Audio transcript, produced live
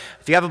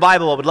if you have a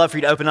Bible, I would love for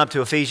you to open up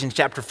to Ephesians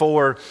chapter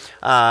 4.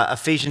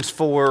 Ephesians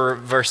 4,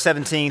 verse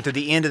 17 through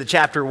the end of the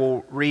chapter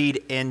we'll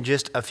read in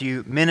just a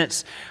few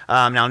minutes.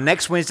 Now,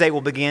 next Wednesday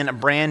we'll begin a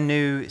brand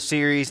new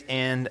series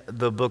in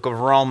the book of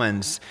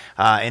Romans.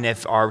 And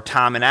if our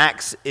time in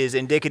Acts is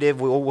indicative,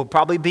 we'll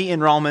probably be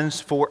in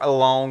Romans for a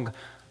long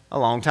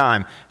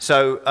time.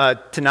 So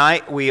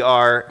tonight we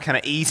are kind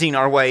of easing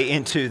our way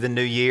into the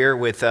new year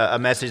with a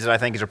message that I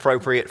think is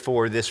appropriate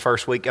for this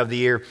first week of the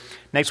year.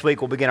 Next week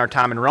we'll begin our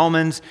time in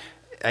Romans.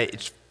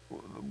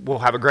 We'll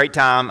have a great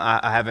time.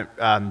 I haven't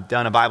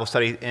done a Bible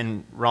study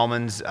in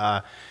Romans,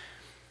 not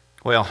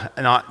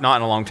in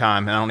a long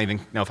time, and I don't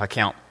even know if I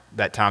count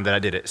that time that I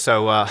did it.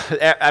 So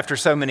after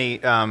so many,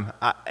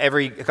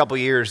 every couple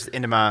years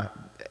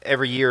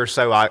every year or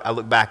so, I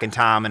look back in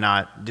time and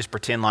I just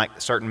pretend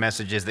like certain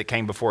messages that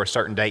came before a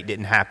certain date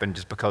didn't happen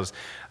just because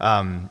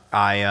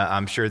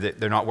I'm sure that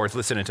they're not worth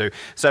listening to.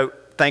 So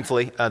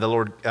thankfully, the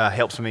Lord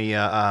helps me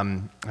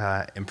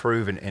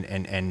improve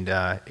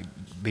and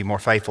be more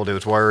faithful to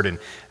His Word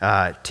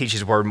and teach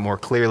His Word more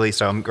clearly.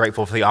 So I'm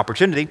grateful for the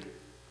opportunity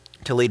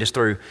to lead us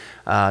through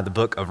the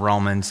book of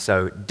Romans.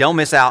 So don't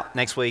miss out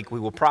next week. We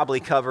will probably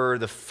cover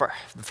the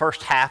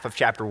first half of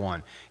chapter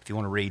 1, if you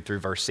want to read through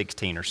verse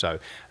 16 or so.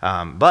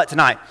 But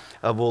tonight,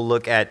 we'll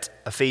look at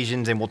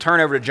Ephesians, and we'll turn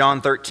over to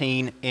John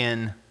 13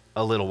 in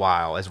a little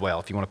while as well.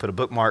 If you want to put a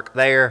bookmark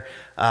there,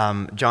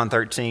 John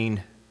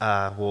 13,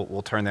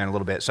 we'll turn there in a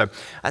little bit. So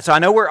I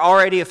know we're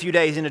already a few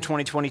days into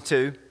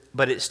 2022,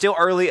 but it's still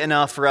early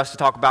enough for us to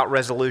talk about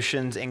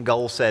resolutions and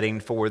goal setting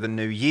for the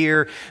new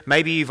year.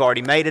 Maybe you've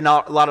already made a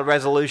lot of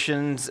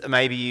resolutions.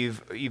 Maybe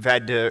you've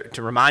had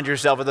to remind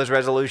yourself of those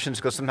resolutions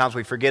because sometimes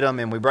we forget them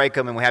and we break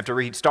them and we have to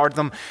restart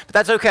them. But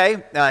that's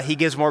okay. He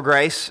gives more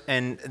grace,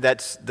 and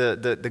that's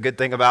the good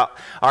thing about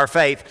our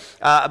faith.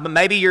 But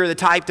maybe you're the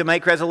type to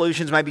make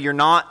resolutions. Maybe you're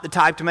not the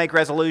type to make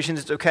resolutions.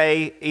 It's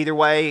okay either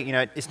way. You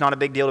know, it's not a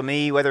big deal to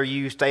me whether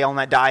you stay on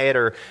that diet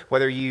or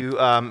whether you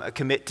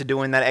commit to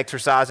doing that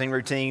exercising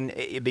routine.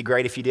 It'd be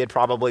great if you did,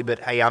 probably, but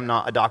hey, I'm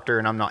not a doctor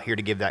and I'm not here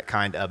to give that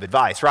kind of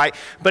advice, right?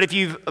 But if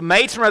you've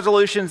made some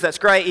resolutions, that's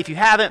great. If you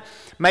haven't,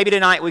 maybe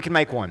tonight we can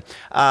make one.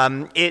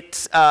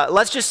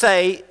 Let's just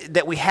say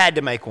that we had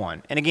to make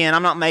one. And again,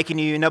 I'm not making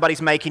you,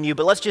 nobody's making you,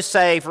 but let's just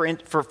say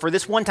for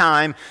this one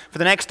time, for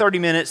the next 30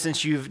 minutes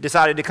since you've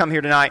decided to come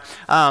here tonight,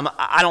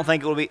 I don't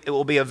think it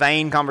will be a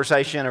vain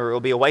conversation or it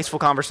will be a wasteful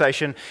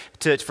conversation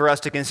for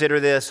us to consider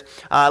this.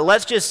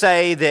 Let's just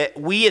say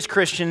that we as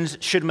Christians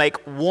should make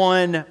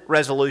one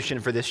resolution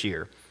for this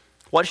year.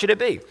 What should it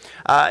be?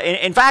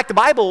 In fact, the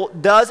Bible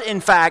does, in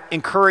fact,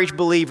 encourage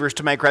believers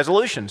to make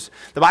resolutions.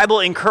 The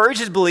Bible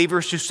encourages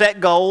believers to set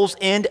goals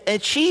and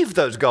achieve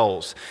those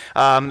goals.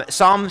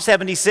 Psalm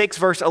 76,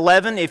 verse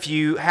 11, if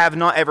you have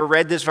not ever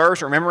read this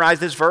verse or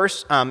memorized this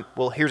verse,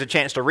 well, here's a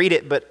chance to read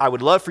it, but I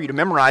would love for you to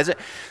memorize it.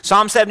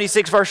 Psalm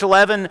 76, verse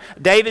 11,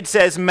 David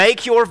says,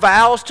 "Make your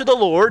vows to the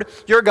Lord,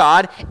 your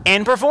God,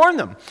 and perform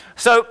them."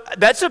 So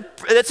that's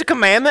a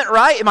commandment,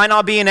 right? It might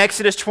not be in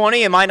Exodus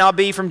 20. It might not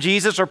be from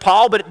Jesus or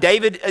Paul, but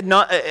David,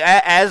 not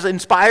as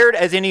inspired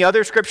as any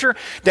other scripture,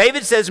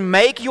 David says,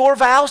 make your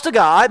vows to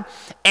God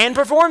and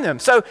perform them.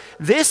 So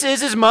this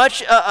is as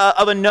much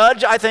of a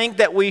nudge, I think,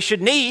 that we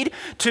should need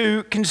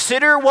to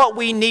consider what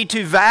we need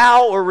to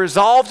vow or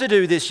resolve to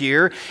do this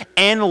year,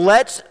 and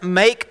let's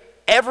make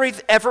every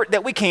effort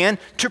that we can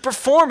to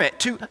perform it,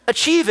 to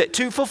achieve it,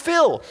 to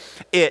fulfill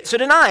it. So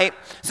tonight,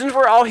 since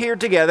we're all here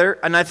together,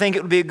 and I think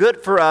it would be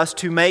good for us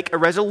to make a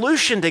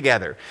resolution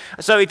together.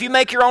 So if you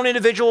make your own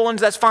individual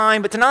ones, that's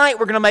fine, but tonight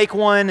we're going to make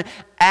one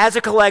as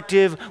a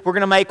collective. We're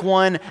going to make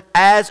one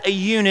as a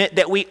unit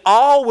that we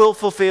all will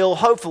fulfill,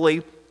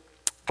 hopefully,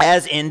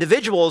 as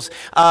individuals.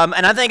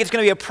 And I think it's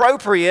going to be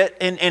appropriate,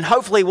 and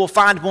hopefully we'll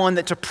find one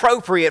that's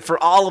appropriate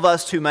for all of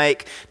us to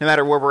make, no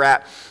matter where we're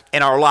at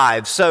in our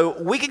lives.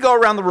 So we could go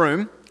around the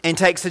room and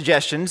take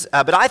suggestions,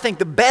 but I think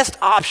the best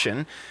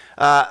option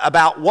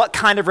about what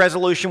kind of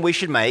resolution we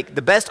should make,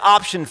 the best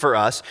option for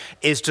us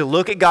is to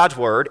look at God's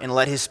Word and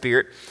let His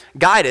Spirit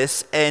guide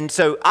us. And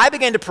so I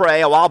began to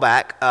pray a while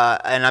back,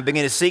 and I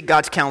began to seek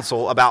God's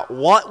counsel about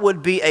what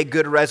would be a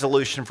good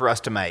resolution for us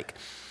to make.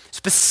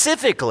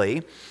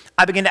 Specifically,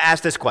 I began to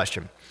ask this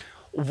question: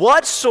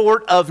 what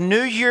sort of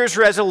New Year's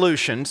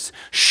resolutions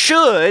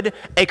should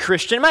a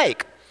Christian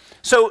make?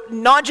 So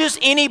not just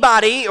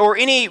anybody or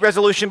any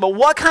resolution, but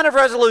what kind of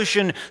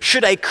resolution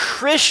should a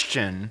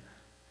Christian,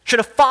 should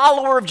a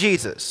follower of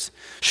Jesus,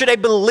 should a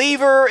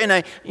believer and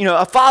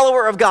a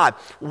follower of God,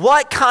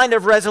 what kind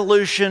of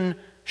resolution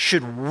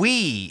should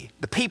we,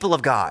 the people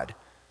of God,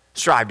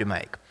 strive to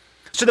make?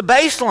 So the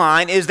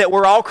baseline is that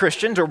we're all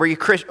Christians, or we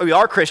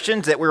are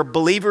Christians, that we're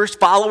believers,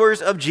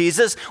 followers of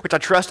Jesus, which I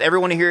trust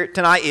everyone here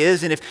tonight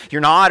is. And if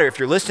you're not, or if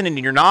you're listening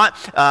and you're not,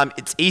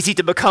 it's easy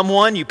to become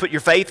one. You put your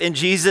faith in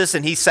Jesus,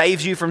 and he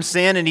saves you from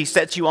sin, and he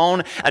sets you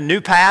on a new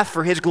path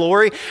for his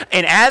glory.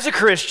 And as a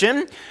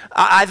Christian,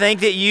 I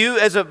think that you,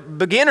 as a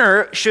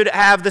beginner, should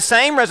have the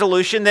same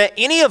resolution that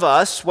any of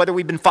us, whether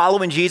we've been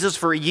following Jesus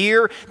for a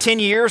year, 10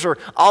 years, or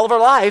all of our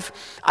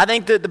life, I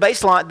think that the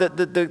baseline,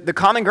 the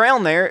common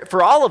ground there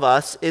for all of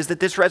us is that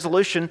this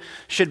resolution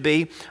should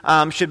be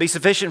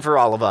sufficient for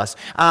all of us.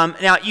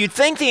 Now, you'd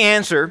think the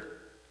answer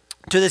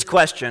to this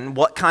question,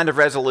 what kind of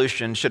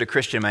resolution should a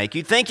Christian make,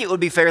 you'd think it would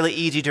be fairly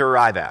easy to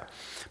arrive at.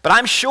 But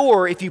I'm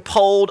sure if you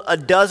polled a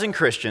dozen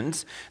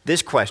Christians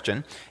this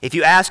question, if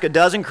you ask a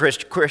dozen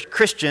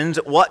Christians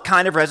what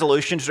kind of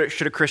resolution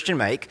should a Christian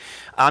make,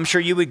 I'm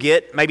sure you would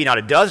get maybe not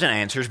a dozen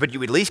answers, but you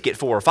would at least get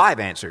 4 or 5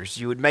 answers.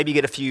 You would maybe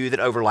get a few that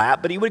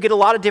overlap, but you would get a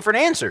lot of different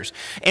answers.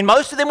 And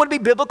most of them would be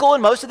biblical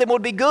and most of them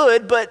would be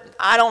good, but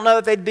I don't know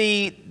if they'd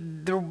be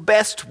the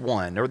best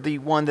one or the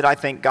one that I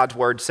think God's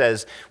word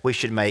says we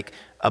should make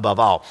above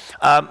all.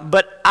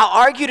 But I'll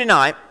argue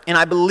tonight, and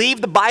I believe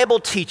the Bible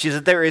teaches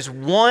that there is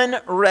one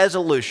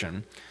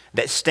resolution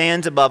that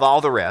stands above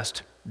all the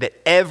rest that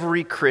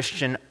every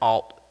Christian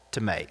ought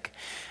to make.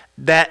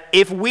 That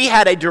if we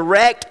had a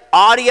direct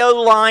audio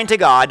line to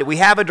God, we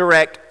have a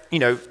direct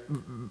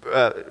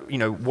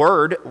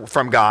word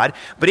from God,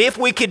 but if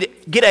we could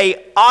get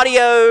a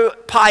audio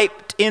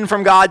piped in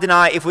from God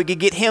tonight, if we could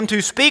get him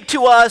to speak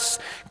to us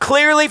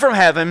clearly from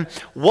heaven,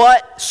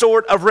 what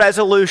sort of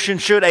resolution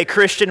should a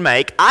Christian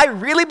make? I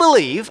really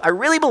believe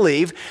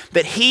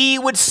that he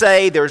would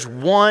say there's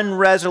one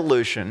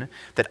resolution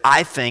that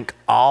I think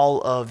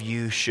all of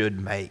you should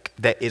make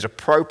that is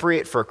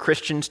appropriate for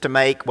Christians to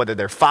make, whether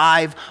they're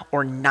 5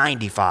 or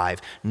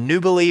 95,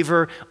 new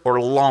believer or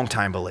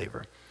longtime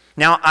believer.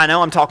 Now, I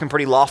know I'm talking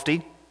pretty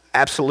lofty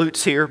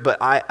absolutes here, but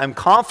I'm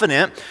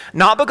confident,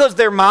 not because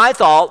they're my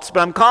thoughts, but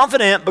I'm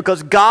confident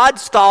because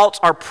God's thoughts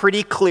are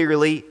pretty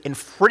clearly and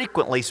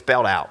frequently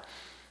spelled out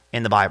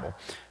in the Bible.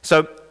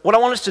 So what I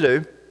want us to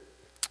do,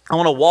 I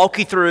want to walk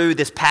you through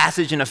this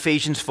passage in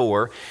Ephesians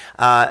 4,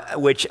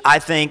 which I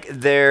think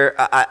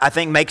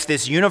makes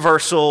this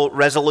universal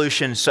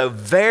resolution so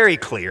very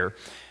clear.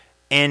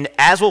 And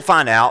as we'll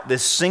find out,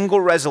 this single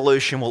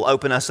resolution will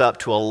open us up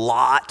to a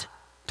lot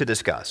to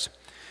discuss.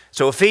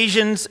 So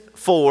Ephesians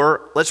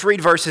 4, let's read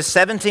verses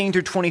 17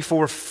 through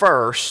 24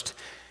 first,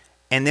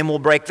 and then we'll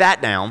break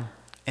that down,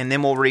 and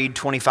then we'll read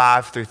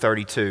 25 through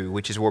 32,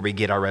 which is where we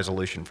get our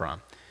resolution from.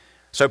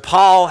 So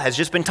Paul has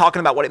just been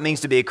talking about what it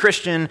means to be a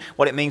Christian,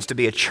 what it means to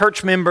be a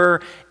church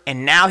member,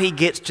 and now he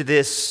gets to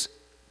this,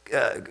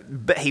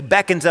 he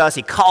beckons us,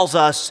 he calls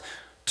us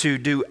to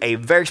do a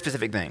very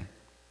specific thing.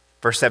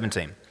 Verse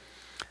 17.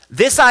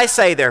 This I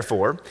say,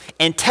 therefore,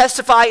 and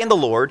testify in the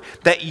Lord,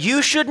 that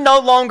you should no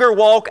longer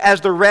walk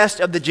as the rest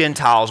of the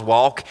Gentiles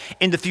walk,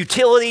 in the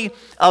futility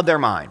of their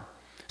mind.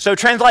 So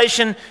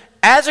translation,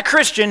 as a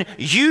Christian,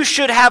 you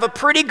should have a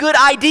pretty good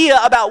idea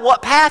about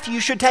what path you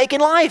should take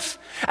in life.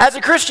 As a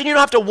Christian, you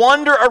don't have to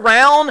wander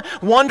around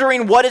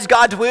wondering what is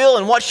God's will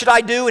and what should I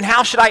do and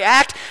how should I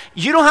act.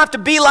 You don't have to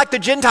be like the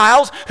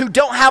Gentiles who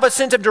don't have a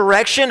sense of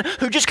direction,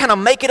 who just kind of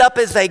make it up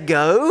as they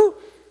go.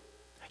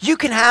 You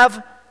can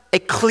have a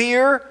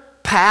clear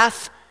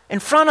path in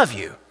front of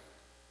you.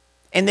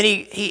 And then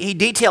he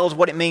details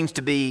what it means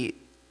to be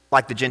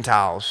like the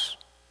Gentiles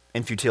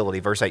in futility,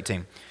 verse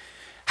 18.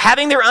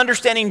 Having their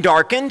understanding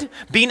darkened,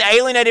 being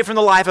alienated from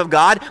the life of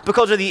God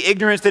because of the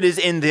ignorance that is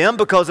in them,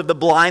 because of the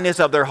blindness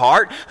of their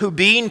heart, who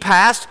being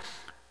past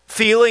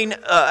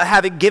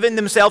having given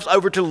themselves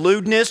over to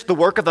lewdness, the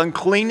work of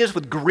uncleanness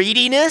with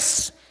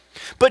greediness,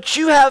 but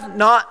you have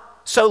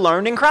not so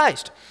learned in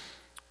Christ.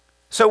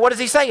 So what does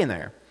he say in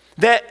there?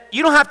 That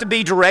you don't have to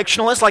be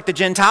directionalists like the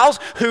Gentiles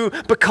who,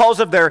 because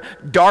of their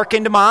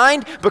darkened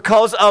mind,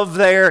 because of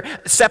their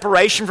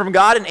separation from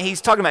God, and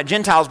he's talking about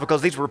Gentiles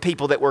because these were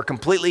people that were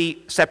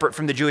completely separate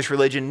from the Jewish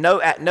religion, no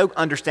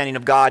understanding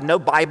of God, no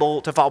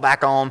Bible to fall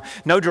back on,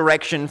 no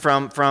direction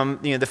from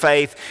the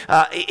faith.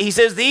 He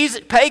says these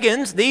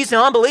pagans, these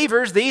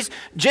non-believers, these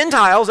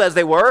Gentiles as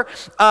they were,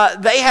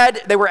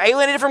 they were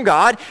alienated from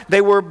God,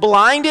 they were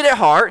blinded at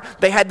heart,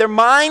 they had their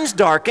minds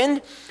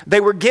darkened, they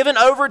were given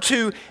over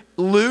to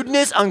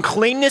lewdness,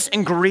 uncleanness,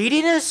 and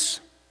greediness.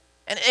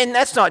 And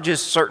that's not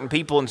just certain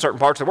people in certain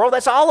parts of the world.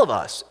 That's all of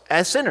us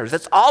as sinners.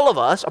 That's all of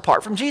us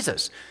apart from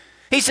Jesus.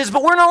 He says,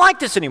 but we're not like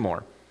this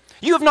anymore.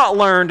 You have not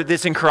learned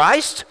this in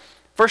Christ.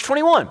 Verse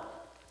 21.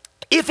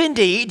 If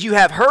indeed you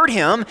have heard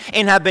him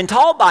and have been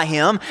taught by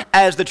him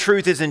as the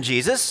truth is in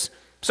Jesus.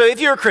 So if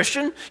you're a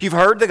Christian, you've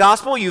heard the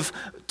gospel, you've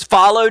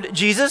followed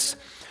Jesus,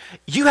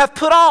 you have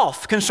put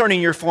off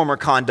concerning your former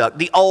conduct,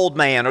 the old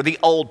man or the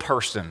old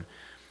person,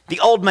 the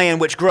old man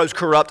which grows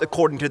corrupt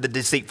according to the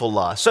deceitful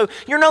lust. So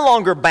you're no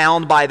longer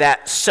bound by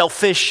that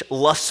selfish,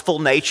 lustful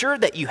nature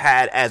that you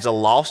had as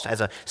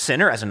a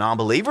sinner, as a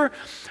non-believer.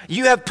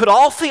 You have put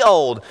off the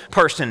old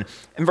person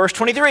in verse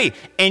 23,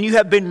 and you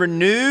have been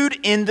renewed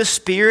in the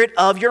spirit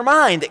of your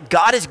mind. That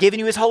God has given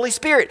you his Holy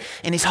Spirit,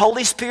 and his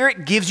Holy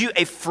Spirit gives you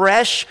a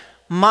fresh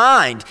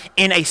mind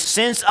and a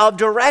sense of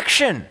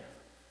direction.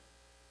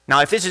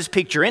 Now, if this has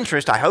piqued your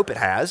interest, I hope it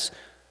has,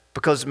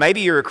 because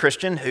maybe you're a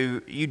Christian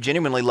who you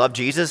genuinely love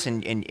Jesus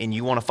and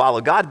you want to follow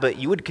God, but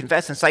you would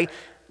confess and say,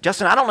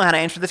 Justin, I don't know how to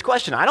answer this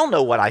question. I don't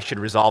know what I should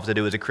resolve to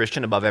do as a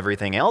Christian above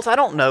everything else. I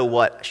don't know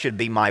what should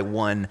be my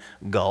one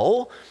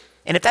goal.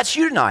 And if that's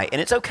you tonight, and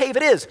it's okay if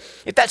it is,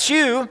 if that's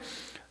you,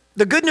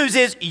 the good news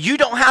is you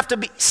don't have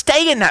to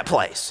stay in that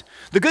place.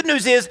 The good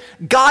news is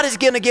God is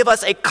going to give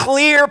us a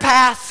clear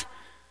path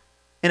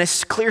and a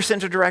clear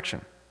sense of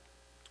direction.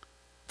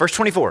 Verse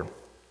 24,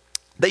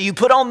 that you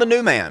put on the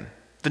new man,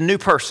 the new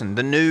person,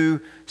 the new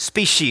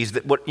species,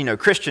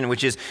 Christian,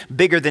 which is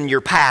bigger than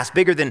your past,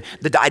 bigger than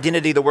the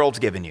identity the world's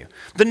given you.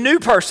 The new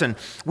person,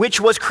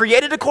 which was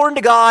created according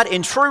to God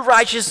in true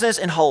righteousness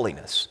and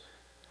holiness.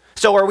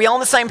 So are we on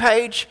the same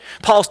page?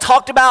 Paul's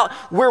talked about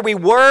where we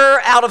were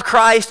out of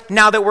Christ.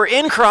 Now that we're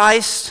in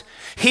Christ,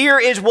 here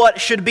is what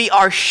should be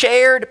our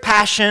shared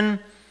passion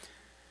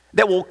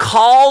that will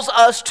cause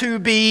us to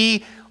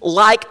be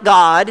like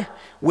God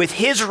with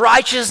his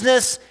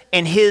righteousness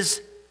and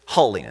his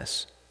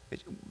holiness.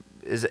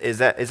 Is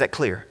that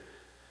clear?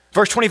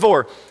 Verse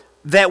 24,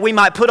 that we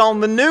might put on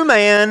the new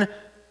man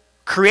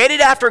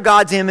created after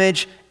God's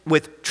image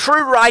with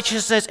true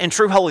righteousness and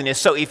true holiness.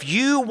 So if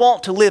you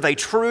want to live a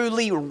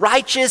truly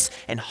righteous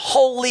and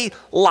holy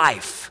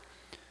life,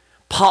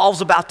 Paul's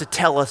about to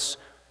tell us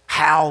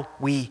how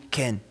we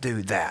can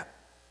do that.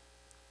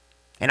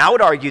 And I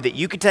would argue that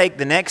you could take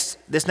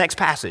this next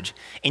passage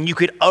and you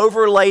could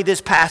overlay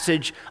this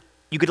passage,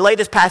 you could lay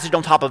this passage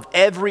on top of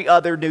every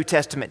other New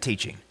Testament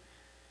teaching,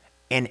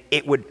 and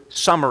it would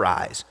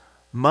summarize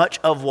much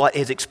of what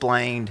is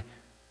explained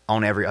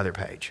on every other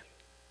page.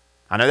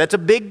 I know that's a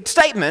big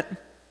statement,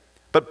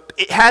 but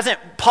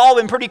Paul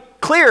been pretty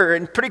clear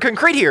and pretty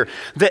concrete here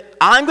that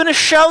I'm going to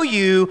show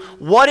you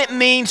what it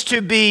means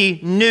to be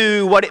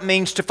new, what it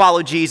means to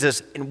follow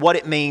Jesus, and what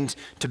it means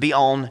to be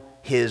on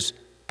his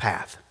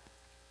path.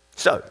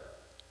 So,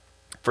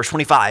 verse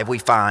 25, we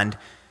find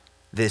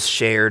this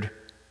shared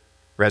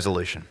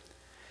resolution.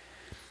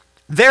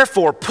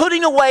 Therefore,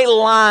 putting away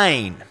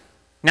lying.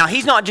 Now,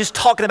 he's not just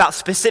talking about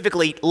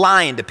specifically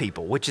lying to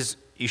people, which is,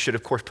 you should,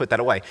 of course, put that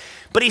away.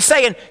 But he's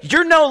saying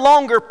you're no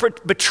longer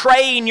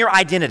betraying your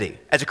identity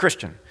as a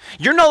Christian.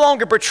 You're no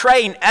longer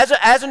betraying, as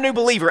a new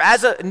believer,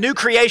 as a new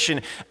creation,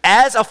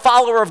 as a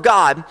follower of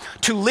God.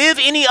 To live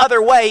any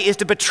other way is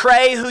to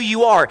betray who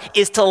you are,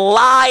 is to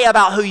lie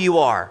about who you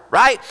are,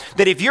 right?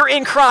 That if you're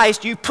in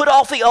Christ, you put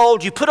off the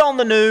old, you put on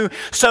the new.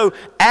 So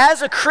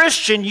as a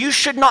Christian, you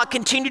should not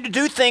continue to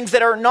do things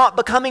that are not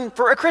becoming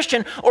for a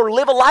Christian or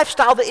live a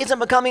lifestyle that isn't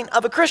becoming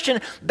of a Christian.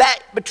 That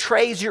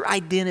betrays your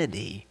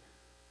identity.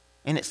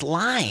 And it's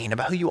lying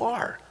about who you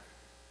are.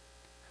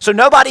 So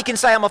nobody can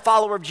say I'm a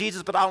follower of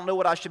Jesus, but I don't know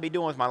what I should be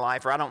doing with my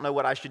life, or I don't know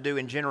what I should do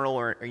in general,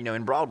 or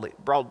in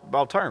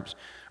broad terms,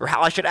 or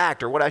how I should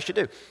act, or what I should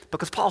do.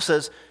 Because Paul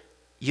says,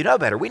 you know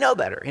better, we know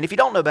better. And if you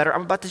don't know better,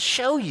 I'm about to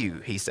show you,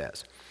 he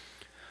says.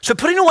 So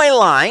putting away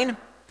lying,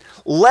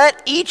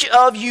 let each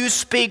of you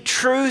speak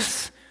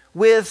truth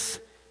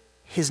with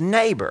his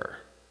neighbor,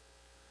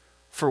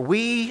 for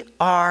we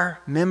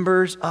are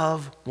members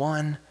of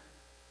one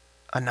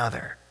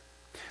another.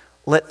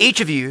 Let each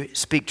of you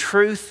speak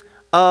truth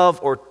of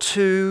or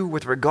to,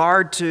 with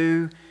regard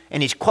to,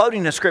 and he's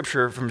quoting a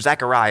scripture from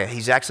Zechariah.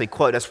 He's actually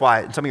that's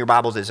why in some of your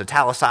Bibles it's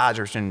italicized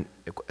or it's in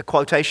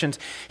quotations.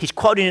 He's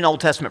quoting an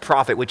Old Testament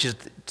prophet, which is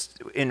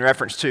in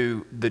reference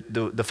to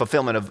the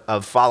fulfillment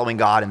of following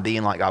God and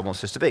being like God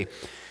wants us to be.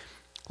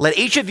 Let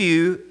each of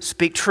you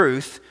speak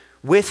truth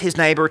with his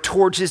neighbor,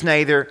 towards his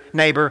neighbor,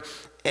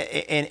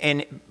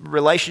 in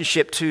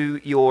relationship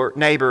to your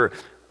neighbor.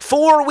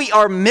 For we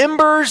are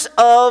members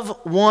of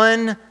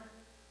one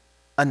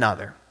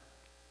another.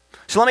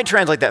 So let me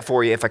translate that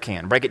for you if I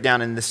can. Break it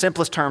down in the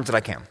simplest terms that I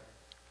can.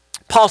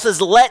 Paul says,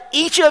 let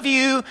each of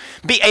you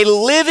be a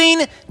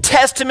living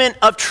testament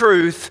of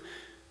truth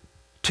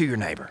to your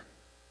neighbor.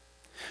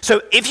 So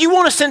if you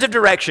want a sense of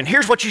direction,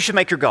 here's what you should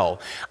make your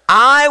goal.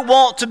 I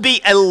want to be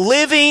a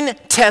living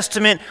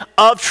testament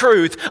of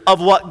truth,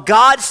 of what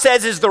God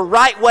says is the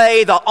right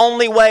way, the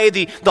only way,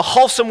 the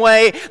wholesome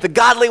way, the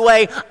godly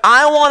way.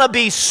 I want to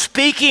be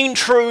speaking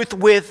truth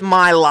with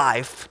my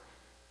life.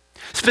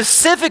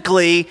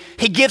 Specifically,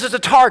 he gives us a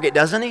target,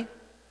 doesn't he?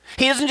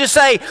 He doesn't just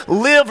say,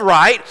 live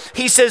right.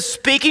 He says,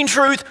 speaking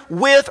truth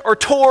with or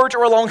towards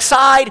or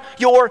alongside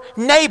your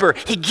neighbor.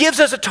 He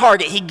gives us a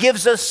target. He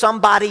gives us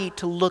somebody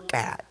to look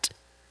at.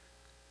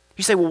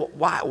 You say, well,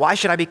 why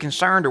should I be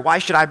concerned, or why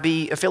should I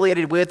be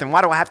affiliated with, and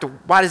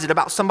why is it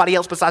about somebody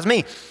else besides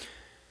me?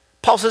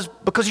 Paul says,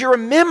 because you're a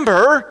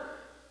member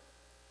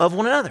of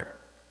one another.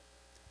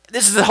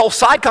 this is a whole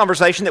side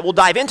conversation that we'll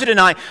dive into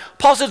tonight.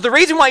 Paul says the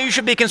reason why you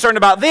should be concerned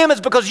about them is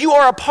because you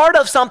are a part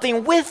of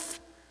something with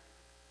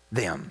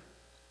them.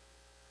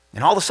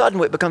 And all of a sudden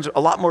it becomes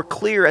a lot more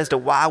clear as to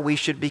why we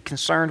should be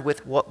concerned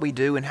with what we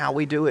do and how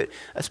we do it,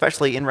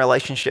 especially in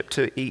relationship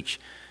to each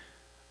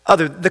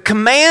other. The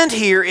command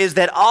here is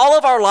that all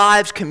of our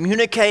lives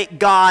communicate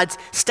God's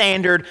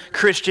standard,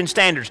 Christian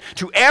standards,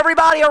 to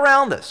everybody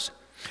around us,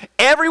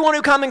 everyone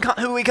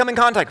who we come in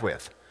contact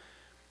with.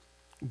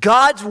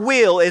 God's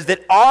will is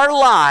that our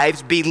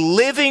lives be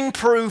living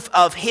proof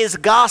of His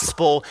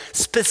gospel,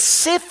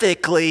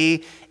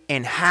 specifically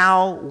in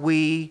how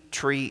we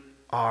treat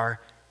our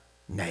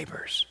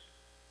neighbors.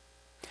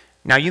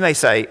 Now you may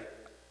say,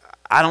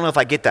 I don't know if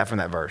I get that from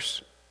that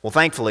verse. Well,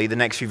 thankfully, the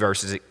next few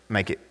verses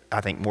make it,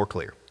 I think, more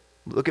clear.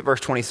 Look at verse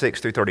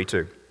 26 through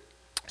 32.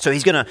 So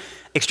he's going to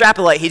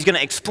extrapolate, he's going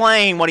to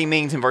explain what he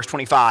means in verse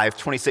 25,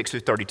 26 through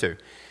 32.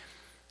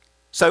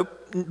 So,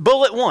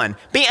 bullet 1,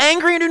 be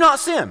angry and do not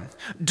sin.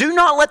 Do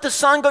not let the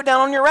sun go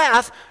down on your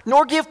wrath,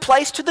 nor give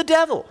place to the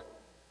devil.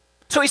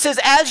 So he says,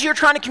 as you're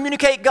trying to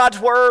communicate God's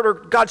word or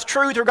God's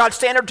truth or God's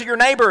standard to your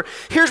neighbor,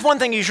 here's one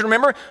thing you should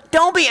remember.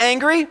 Don't be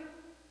angry.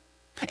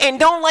 And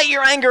don't let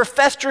your anger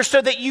fester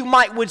so that you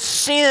would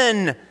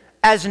sin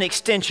as an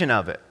extension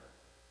of it.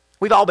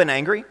 We've all been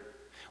angry.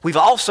 We've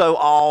also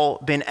all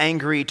been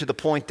angry to the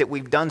point that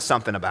we've done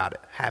something about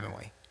it, haven't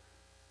we?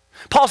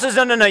 Paul says,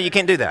 no, you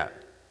can't do that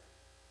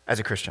as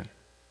a Christian.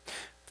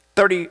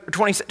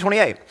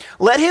 28.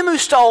 Let him who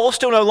stole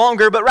steal no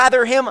longer, but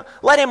rather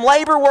let him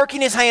labor working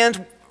his hands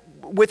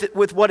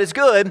with what is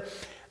good,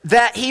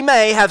 that he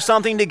may have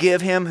something to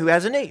give him who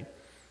has a need.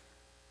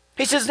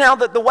 He says now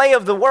that the way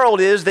of the world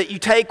is that you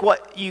take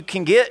what you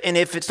can get, and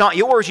if it's not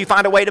yours, you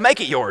find a way to make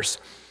it yours.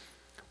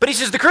 But he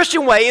says the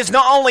Christian way is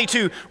not only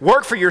to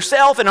work for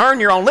yourself and earn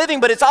your own living,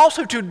 but it's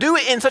also to do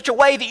it in such a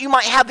way that you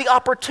might have the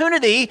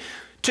opportunity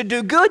to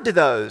do good to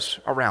those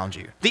around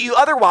you that you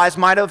otherwise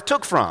might have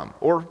took from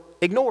or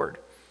ignored.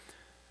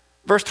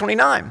 Verse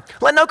 29,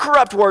 let no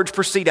corrupt words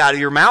proceed out of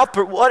your mouth,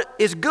 but what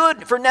is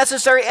good for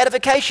necessary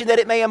edification, that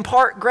it may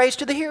impart grace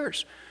to the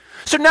hearers.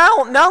 So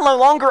now no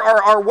longer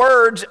are our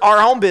words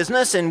our own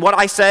business, and what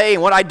I say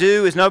and what I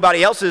do is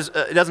nobody else's,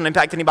 it doesn't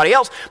impact anybody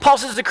else. Paul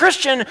says, as a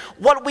Christian,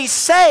 what we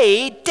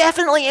say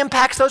definitely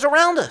impacts those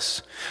around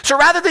us. So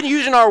rather than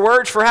using our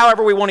words for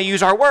however we want to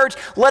use our words,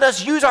 let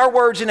us use our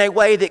words in a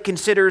way that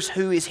considers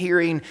who is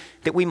hearing,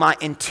 that we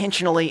might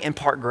intentionally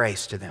impart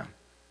grace to them.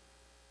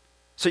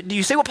 So do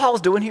you see what Paul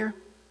is doing here?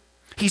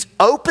 He's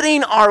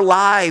opening our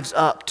lives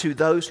up to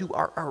those who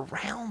are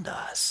around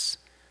us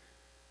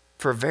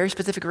for a very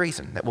specific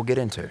reason that we'll get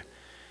into.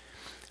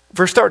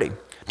 Verse 30,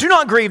 do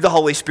not grieve the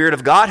Holy Spirit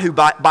of God, who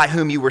by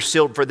whom you were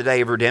sealed for the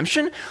day of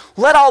redemption.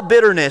 Let all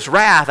bitterness,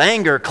 wrath,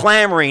 anger,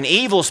 clamoring,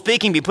 evil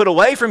speaking be put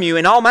away from you,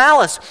 and all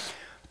malice.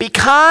 Be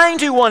kind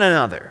to one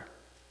another,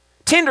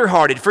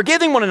 tenderhearted,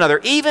 forgiving one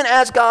another, even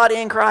as God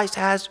in Christ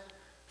has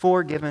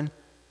forgiven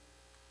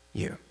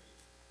you.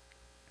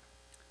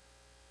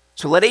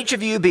 So let each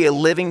of you be a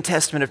living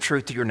testament of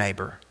truth to your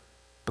neighbor,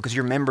 because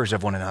you're members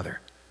of one another.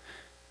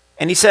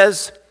 And he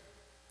says,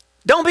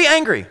 don't be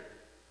angry.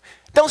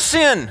 Don't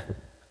sin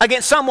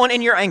against someone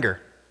in your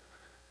anger.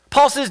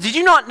 Paul says, did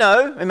you not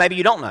know, and maybe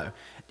you don't know,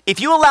 if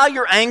you allow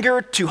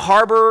anger to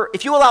harbor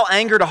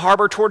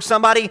towards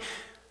somebody,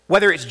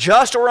 whether it's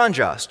just or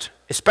unjust,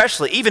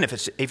 especially even if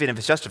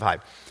it's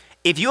justified,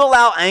 if you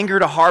allow anger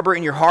to harbor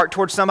in your heart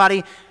towards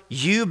somebody,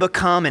 you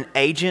become an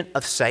agent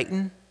of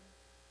Satan.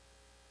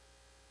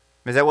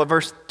 Is that what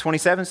verse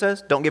 27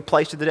 says? Don't give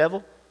place to the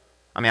devil?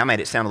 I mean, I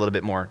made it sound a little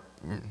bit more,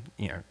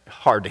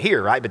 hard to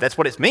hear, right? But that's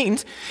what it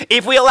means.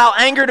 If we allow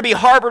anger to be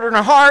harbored in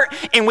our heart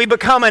and we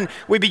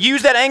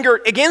use that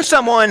anger against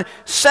someone,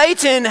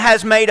 Satan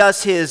has made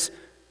us his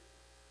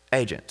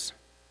agents.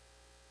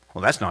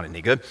 Well, that's not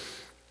any good.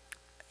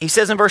 He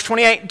says in verse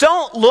 28,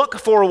 don't look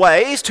for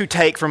ways to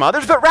take from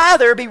others, but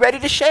rather be ready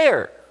to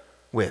share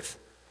with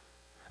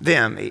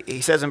them.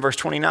 He says in verse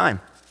 29,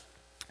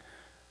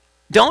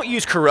 don't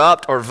use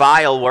corrupt or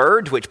vile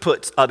words which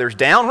puts others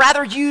down.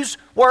 Rather use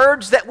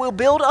words that will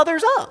build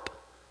others up.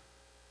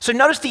 So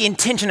notice the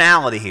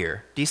intentionality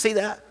here. Do you see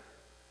that?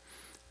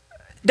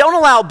 Don't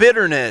allow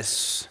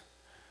bitterness,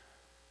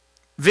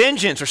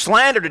 vengeance, or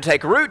slander to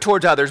take root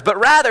towards others, but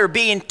rather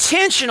be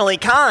intentionally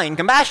kind,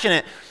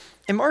 compassionate,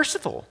 and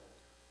merciful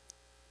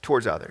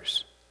towards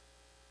others,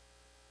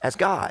 as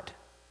God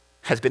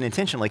has been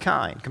intentionally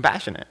kind,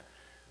 compassionate,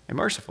 and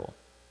merciful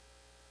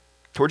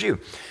towards you.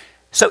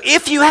 So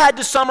if you had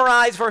to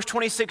summarize verse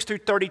 26 through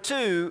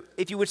 32,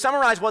 if you would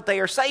summarize what they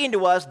are saying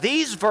to us,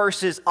 these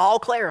verses all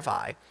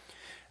clarify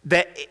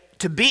that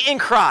to be in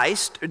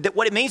Christ, that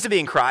what it means to be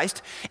in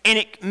Christ,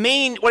 and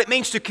what it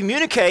means to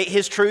communicate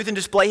His truth and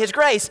display His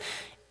grace,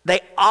 they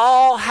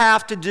all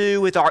have to do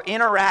with our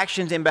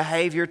interactions and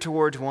behavior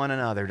towards one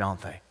another,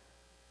 don't they?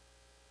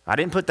 I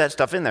didn't put that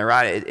stuff in there,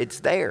 right? It's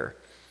there.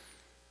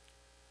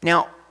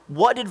 Now,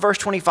 what did verse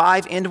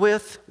 25 end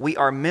with? We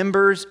are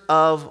members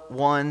of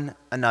one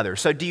another.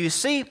 So do you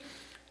see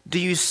Do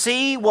you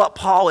see what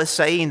Paul is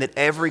saying that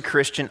every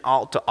Christian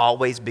ought to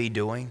always be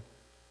doing?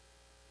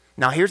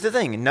 Now, here's the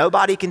thing.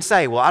 Nobody can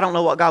say, well, I don't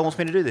know what God wants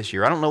me to do this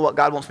year. I don't know what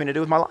God wants me to do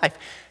with my life.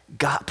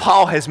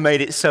 Paul has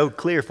made it so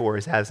clear for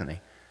us, hasn't he?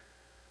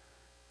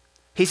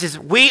 He says,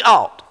 we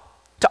ought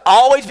to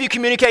always be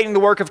communicating the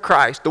work of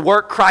Christ, the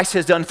work Christ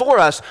has done for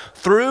us,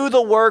 through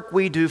the work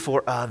we do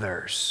for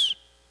others.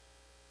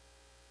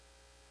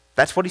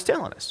 That's what he's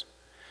telling us.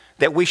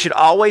 That we should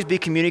always be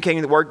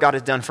communicating the work God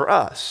has done for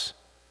us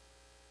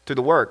through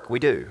the work we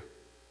do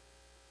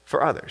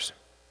for others.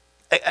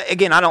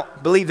 Again, I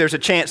don't believe there's a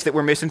chance that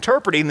we're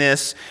misinterpreting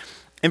this.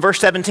 In verse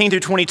 17 through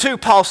 22,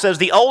 Paul says,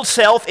 the old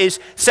self is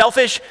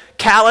selfish,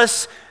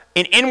 callous,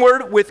 and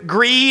inward with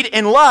greed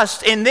and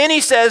lust. And then he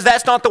says,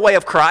 that's not the way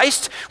of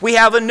Christ. We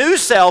have a new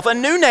self, a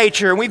new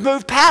nature, and we've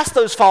moved past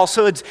those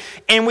falsehoods,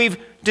 and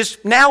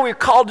now we're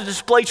called to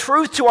display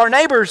truth to our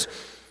neighbors,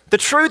 the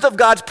truth of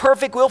God's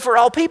perfect will for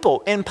all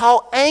people. And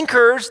Paul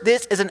anchors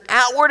this as an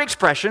outward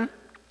expression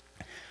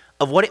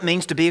of what it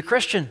means to be a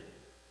Christian.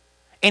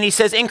 And he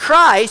says, in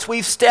Christ,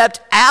 we've stepped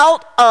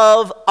out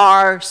of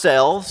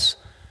ourselves,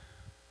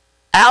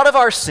 out of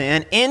our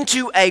sin,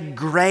 into a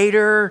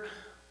greater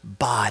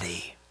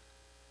body.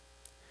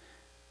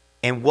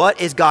 And what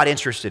is God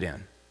interested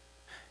in?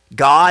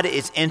 God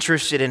is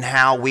interested in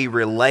how we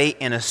relate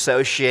and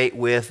associate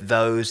with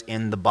those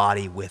in the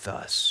body with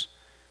us.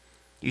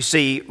 You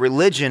see,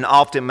 religion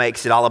often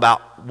makes it all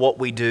about what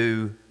we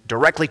do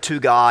directly to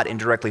God and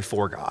directly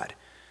for God.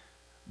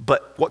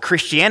 But what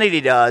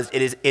Christianity does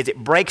is it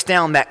breaks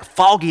down that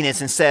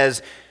fogginess and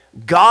says,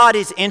 God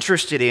is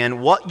interested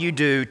in what you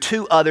do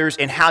to others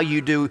and how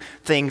you do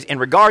things in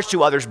regards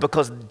to others,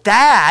 because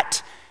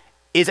that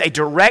is a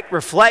direct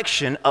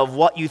reflection of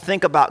what you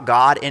think about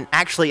God and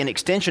actually an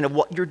extension of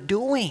what you're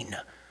doing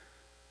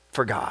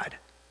for God.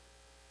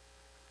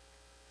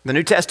 The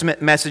New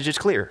Testament message is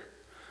clear.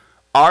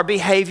 Our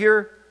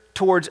behavior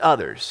towards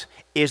others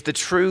is the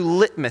true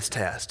litmus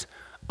test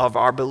of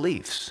our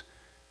beliefs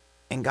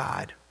in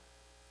God.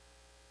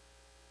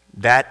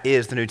 That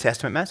is the New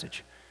Testament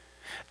message.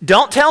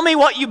 Don't tell me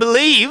what you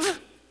believe.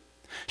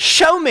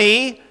 Show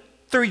me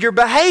through your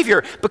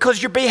behavior,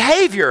 because your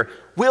behavior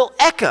will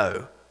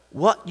echo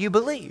what you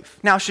believe.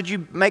 Now, should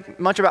you make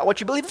much about what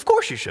you believe? Of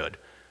course you should.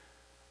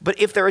 But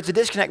if there is a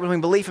disconnect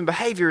between belief and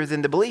behavior,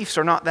 then the beliefs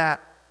are not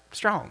that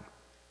strong.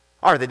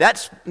 Are they?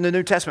 That's the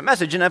New Testament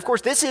message. And of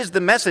course, this is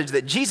the message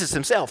that Jesus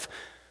himself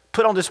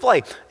put on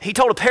display. He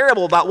told a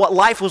parable about what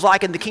life was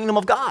like in the kingdom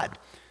of God.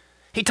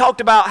 He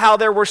talked about how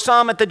there were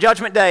some at the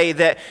judgment day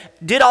that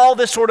did all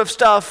this sort of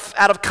stuff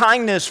out of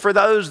kindness for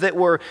those that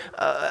were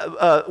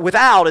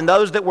without, and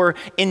those that were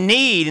in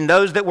need, and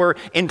those that were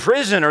in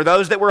prison, or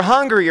those that were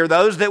hungry, or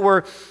those that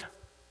were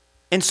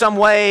in some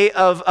way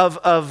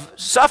of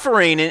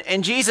suffering.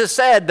 And Jesus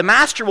said, the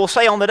master will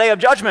say on the day of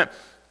judgment,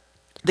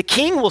 the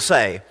king will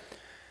say,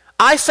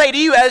 I say to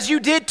you, as you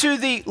did to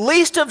the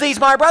least of these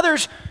my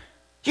brothers,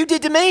 you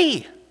did to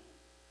me.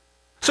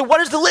 So what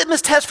is the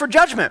litmus test for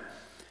judgment?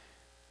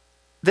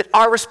 That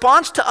our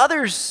response to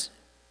others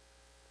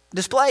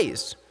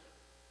displays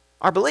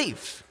our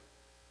belief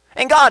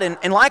in God.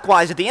 And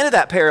likewise, at the end of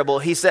that parable,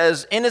 he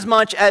says,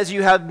 inasmuch as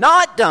you have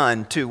not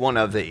done to one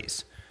of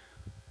these,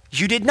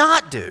 you did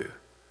not do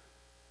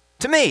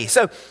to me.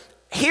 So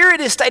here it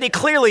is stated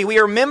clearly, we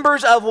are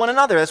members of one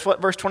another. That's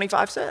what verse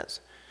 25 says.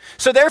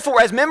 So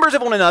therefore, as members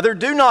of one another,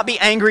 do not be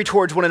angry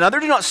towards one another.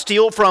 Do not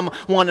steal from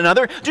one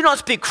another. Do not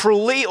speak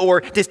cruelly or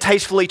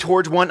distastefully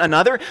towards one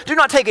another. Do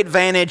not take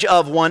advantage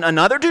of one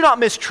another. Do not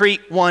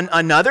mistreat one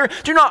another.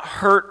 Do not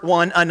hurt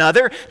one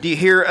another. Do you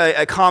hear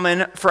a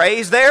common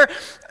phrase there?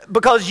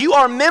 Because you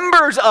are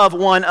members of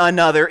one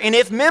another. And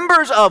if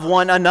members of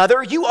one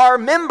another, you are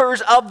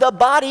members of the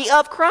body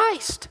of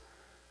Christ.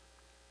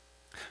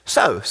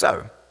 So,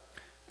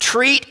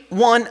 treat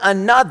one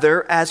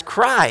another as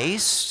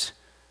Christ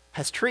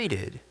has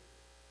treated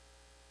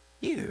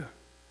you.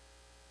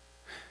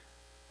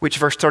 Which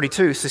verse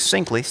 32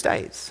 succinctly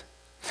states.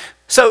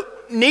 So,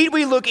 need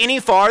we look any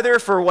farther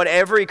for what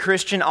every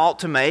Christian ought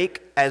to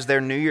make as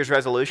their New Year's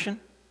resolution?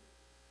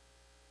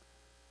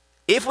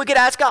 If we could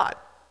ask God,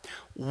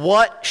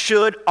 what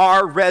should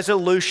our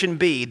resolution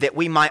be that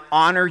we might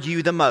honor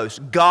you the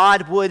most?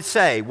 God would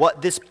say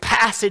what this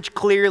passage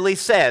clearly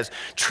says.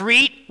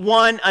 Treat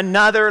one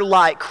another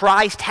like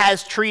Christ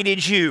has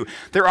treated you.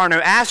 There are no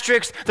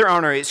asterisks. There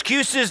are no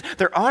excuses.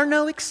 There are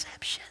no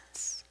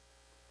exceptions.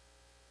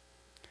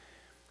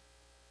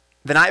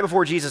 The night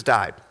before Jesus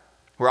died,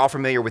 we're all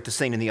familiar with the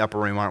scene in the upper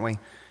room, aren't we?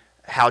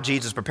 How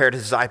Jesus prepared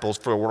his disciples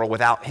for a world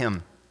without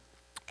him.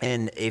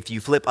 And if you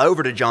flip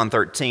over to John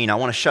 13, I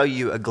want to show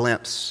you a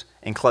glimpse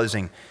in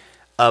closing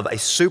of a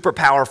super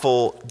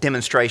powerful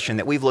demonstration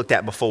that we've looked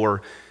at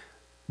before,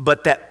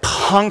 but that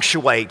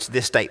punctuates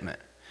this statement.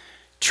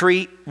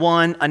 Treat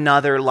one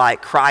another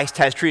like Christ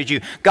has treated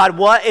you. God,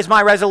 what is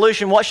my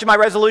resolution? What should my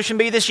resolution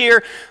be this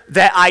year?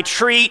 That I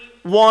treat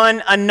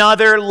one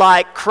another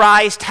like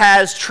Christ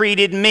has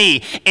treated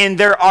me. And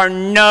there are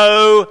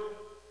no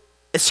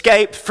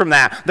escape from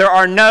that. There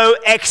are no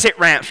exit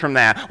ramps from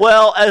that.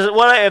 Well,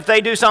 if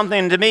they do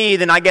something to me,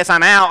 then I guess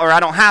I'm out, or I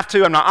don't have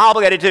to, I'm not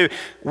obligated to.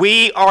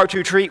 We are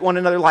to treat one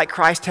another like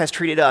Christ has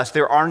treated us.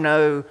 There are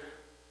no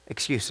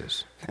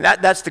excuses.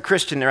 That's the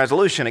Christian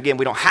resolution. Again,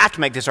 we don't have to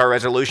make this our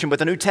resolution, but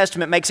the New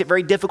Testament makes it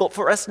very difficult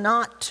for us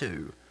not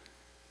to.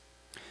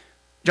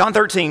 John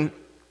 13,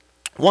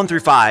 1 through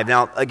 5.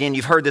 Now, again,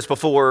 you've heard this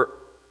before,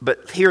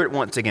 but hear it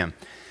once again.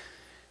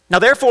 Now,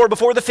 therefore,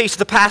 before the feast of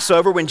the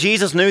Passover, when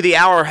Jesus knew the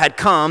hour had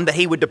come that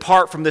he would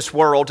depart from this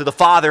world to the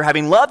Father,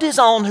 having loved his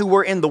own who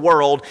were in the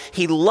world,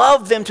 he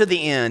loved them to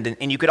the end.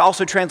 And you could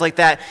also translate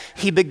that,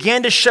 he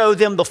began to show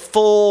them the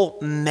full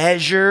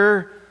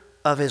measure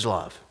of his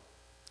love.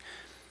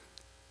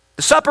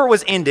 The supper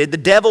was ended. The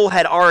devil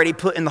had already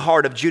put in the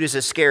heart of Judas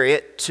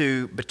Iscariot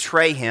to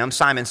betray him,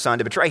 Simon's son,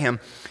 to betray him.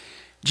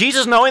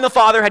 Jesus, knowing the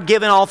Father had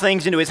given all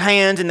things into his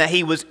hands and that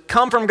he was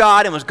come from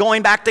God and was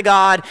going back to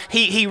God,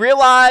 he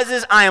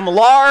realizes, I am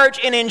large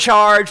and in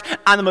charge.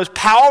 I'm the most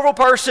powerful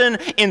person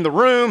in the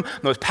room,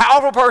 the most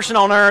powerful person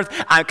on earth.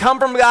 I come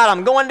from God.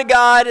 I'm going to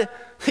God.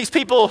 These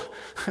people,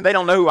 they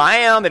don't know who I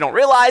am. They don't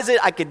realize it.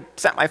 I could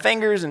snap my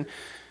fingers and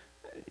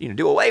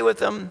do away with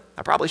them.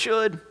 I probably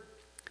should.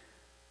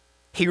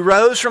 He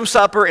rose from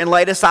supper and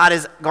laid aside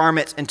his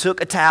garments and took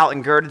a towel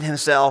and girded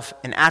himself.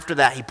 And after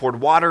that, he poured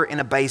water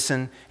in a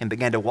basin and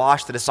began to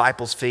wash the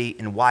disciples' feet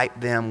and wipe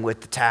them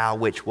with the towel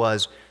which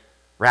was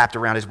wrapped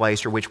around his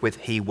waist, or which with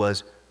he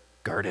was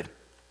girded.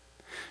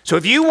 So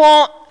if you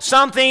want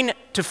something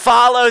to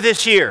follow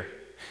this year,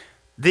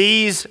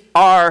 these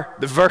are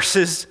the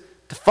verses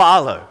to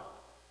follow.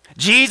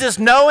 Jesus,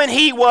 knowing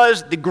he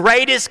was the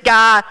greatest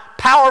guy,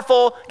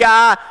 powerful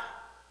guy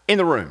in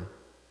the room.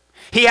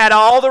 He had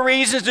all the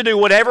reasons to do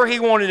whatever he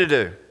wanted to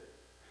do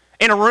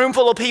in a room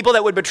full of people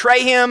that would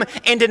betray him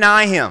and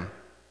deny him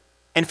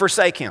and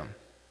forsake him.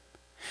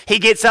 He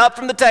gets up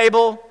from the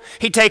table.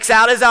 He takes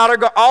out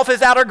off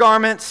his outer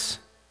garments.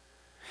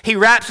 He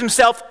wraps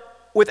himself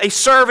with a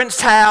servant's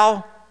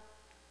towel.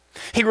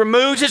 He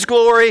removes his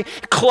glory,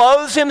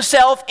 clothes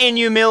himself in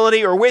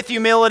humility or with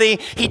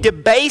humility. He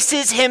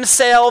debases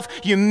himself,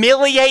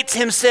 humiliates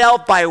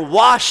himself by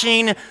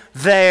washing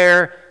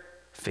their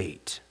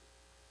feet.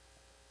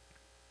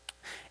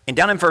 And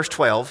down in verse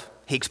 12,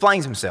 he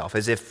explains himself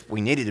as if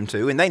we needed him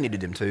to, and they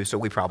needed him to, so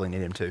we probably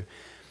need him to.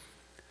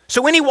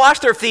 So when he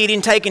washed their feet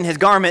and taken his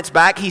garments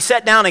back, he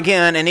sat down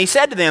again, and he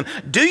said to them,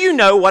 do you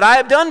know what I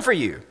have done for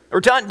you, or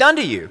done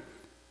to you?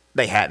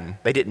 They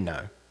hadn't. They didn't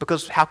know,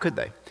 because how could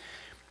they?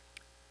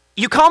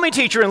 You call me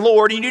teacher and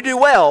Lord, and you do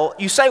well.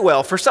 You say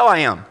well, for so I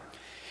am.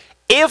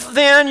 If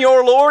then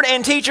your Lord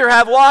and teacher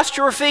have washed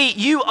your feet,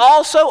 you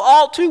also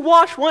ought to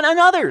wash one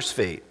another's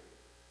feet.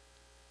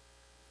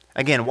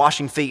 Again,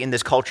 washing feet in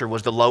this culture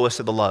was the lowest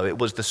of the low. It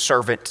was the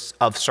servants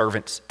of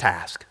servants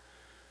task.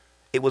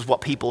 It was what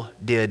people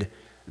did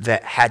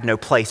that had no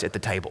place at the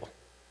table.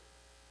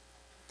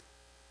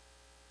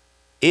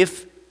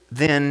 If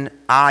then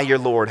I, your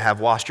Lord, have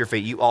washed your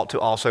feet, you ought to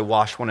also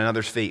wash one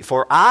another's feet.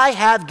 For I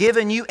have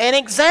given you an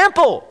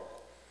example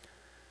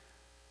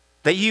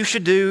that you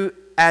should do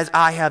as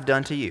I have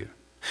done to you.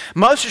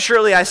 Most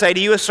assuredly I say to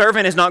you, a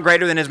servant is not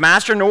greater than his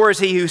master, nor is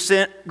he who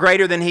sent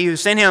greater than he who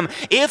sent him.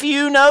 If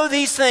you know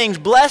these things,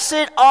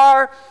 blessed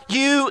are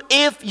you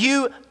if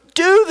you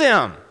do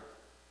them.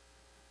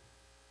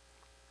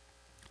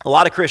 A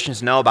lot of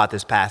Christians know about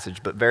this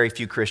passage, but very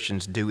few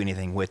Christians do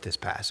anything with this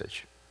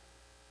passage,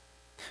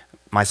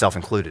 myself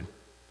included.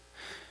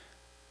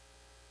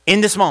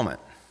 In this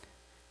moment,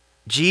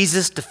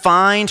 Jesus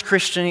defines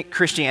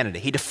Christianity.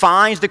 He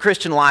defines the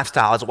Christian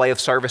lifestyle as a way of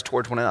service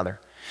towards one another.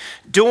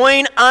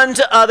 Doing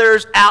unto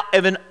others out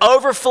of an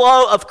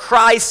overflow of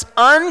Christ's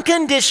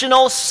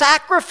unconditional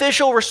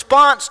sacrificial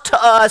response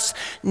to us,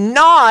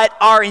 not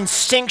our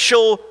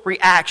instinctual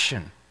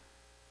reaction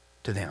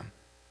to them.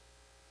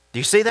 Do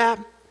you see that?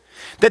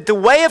 That the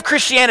way of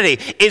Christianity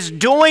is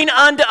doing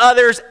unto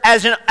others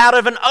out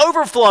of an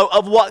overflow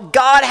of what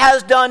God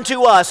has done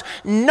to us,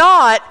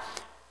 not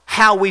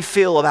how we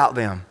feel about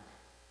them.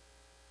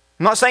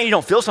 I'm not saying you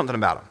don't feel something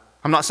about them.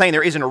 I'm not saying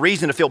there isn't a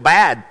reason to feel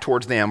bad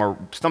towards them or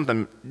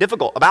something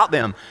difficult about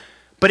them,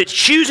 but it's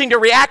choosing to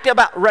react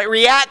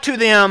to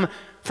them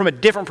from a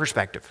different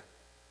perspective.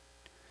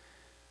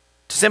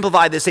 To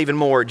simplify this even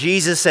more,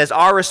 Jesus says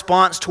our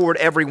response toward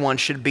everyone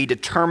should be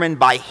determined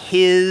by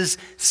his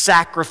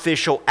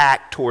sacrificial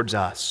act towards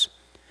us,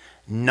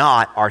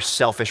 not our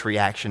selfish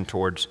reaction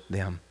towards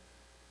them.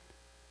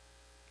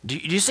 Do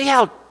you see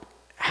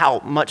how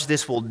much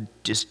this will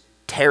just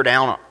tear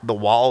down the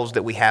walls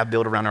that we have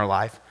built around our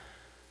life?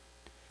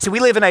 See, we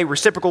live in a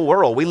reciprocal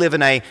world. We live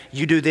in a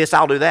you do this,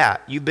 I'll do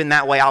that. You've been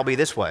that way, I'll be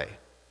this way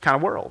kind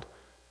of world.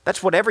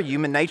 That's what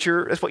human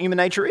nature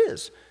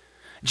is.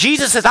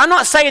 Jesus says, I'm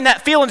not saying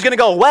that feeling's going to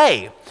go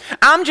away.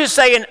 I'm just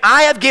saying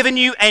I have given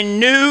you a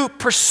new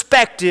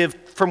perspective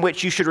from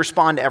which you should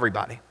respond to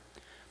everybody.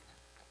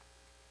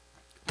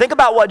 Think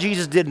about what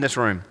Jesus did in this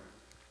room.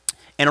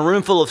 in a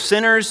room full of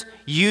sinners,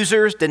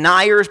 users,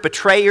 deniers,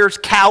 betrayers,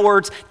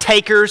 cowards,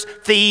 takers,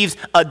 thieves,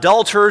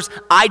 adulterers,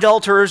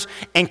 idolaters,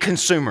 and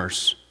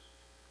consumers.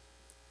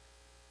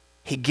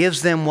 He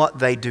gives them what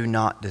they do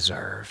not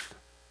deserve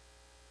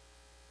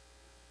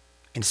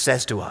and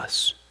says to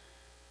us,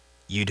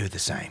 you do the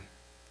same.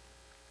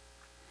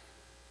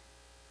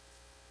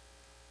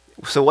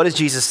 So what does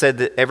Jesus say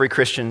that every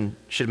Christian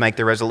should make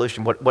their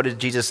resolution? What did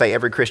Jesus say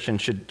every Christian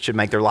should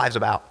make their lives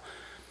about?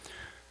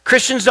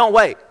 Christians don't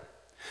wait.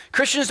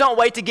 Christians don't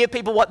wait to give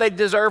people what they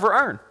deserve or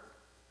earn.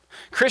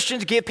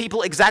 Christians give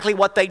people exactly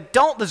what they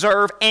don't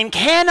deserve and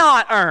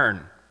cannot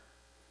earn.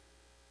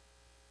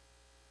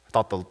 I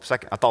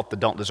thought the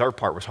don't deserve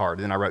part was hard.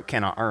 Then I wrote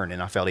cannot earn,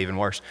 and I felt even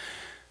worse.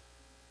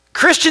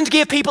 Christians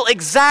give people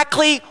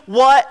exactly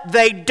what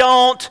they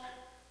don't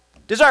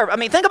deserve. I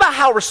mean, think about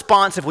how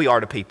responsive we are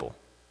to people.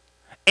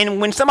 And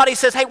when somebody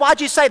says, hey,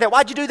 why'd you say that?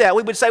 Why'd you do that?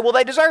 We would say, well,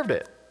 they deserved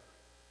it.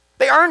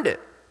 They earned it.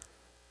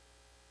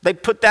 They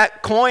put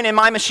that coin in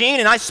my machine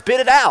and I spit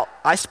it out.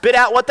 I spit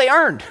out what they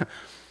earned.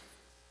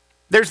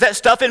 There's that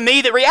stuff in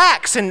me that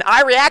reacts, and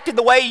I reacted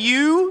the way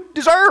you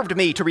deserved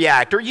me to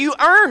react, or you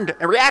earned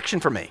a reaction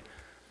from me.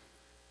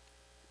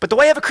 But the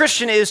way of a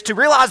Christian is to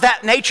realize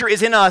that nature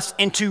is in us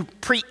and to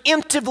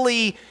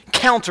preemptively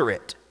counter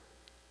it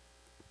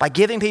by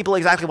giving people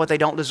exactly what they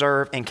don't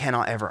deserve and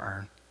cannot ever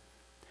earn,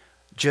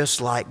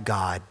 just like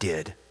God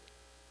did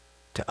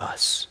to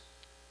us.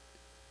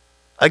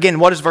 Again,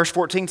 what does verse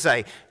 14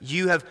 say?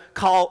 You have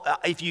called,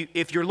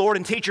 if your Lord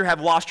and teacher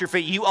have washed your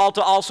feet, you ought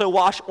to also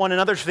wash one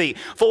another's feet.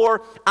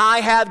 For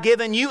I have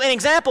given you an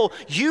example.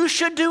 You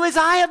should do as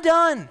I have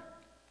done.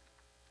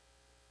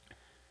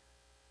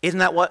 Isn't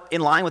that what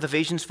in line with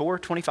Ephesians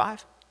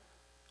 4:25?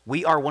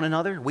 We are one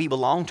another. We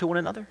belong to one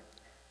another.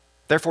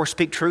 Therefore,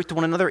 speak truth to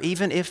one another,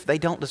 even if they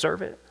don't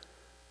deserve it.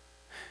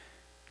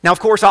 Now, of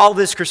course, all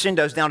this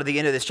crescendos down to the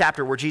end of this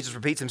chapter where Jesus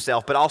repeats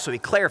himself, but also he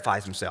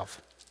clarifies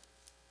himself.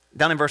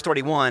 Down in verse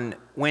 31,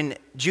 when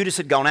Judas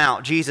had gone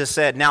out, Jesus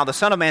said, now the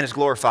Son of Man is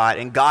glorified,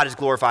 and God is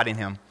glorified in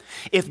him.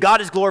 If God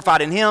is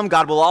glorified in him,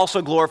 God will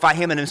also glorify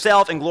him in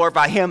himself and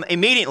glorify him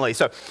immediately.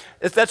 So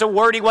that's a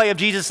wordy way of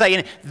Jesus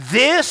saying,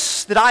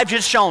 this that I've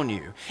just shown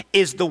you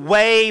is the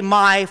way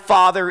my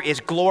Father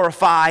is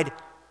glorified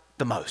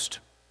the most.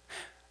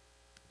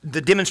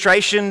 The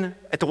demonstration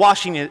at the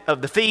washing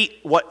of the feet,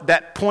 what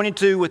that pointed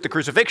to with the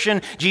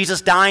crucifixion,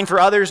 Jesus dying for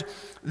others,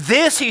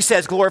 this, he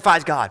says,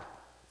 glorifies God.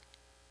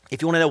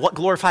 If you want to know what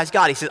glorifies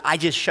God, he says, I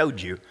just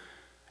showed you,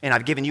 and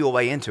I've given you a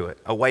way into it,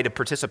 a way to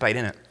participate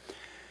in it.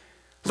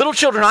 Little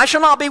children, I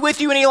shall not be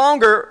with you any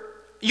longer.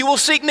 You will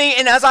seek me,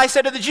 and as I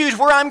said to the Jews,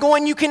 where I'm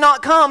going, you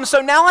cannot come. So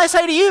now I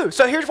say to you.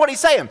 So here's what he's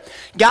saying.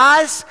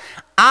 Guys,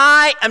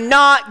 I am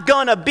not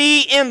going to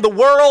be in the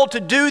world to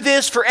do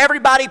this for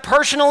everybody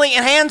personally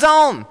and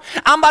hands-on.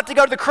 I'm about to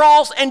go to the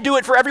cross and do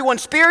it for everyone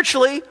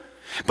spiritually.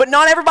 But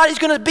not everybody's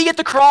going to be at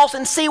the cross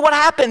and see what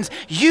happens.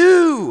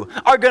 You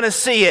are going to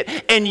see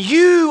it, and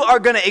you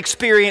are going to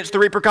experience the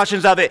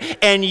repercussions of it,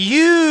 and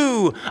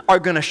you are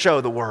going to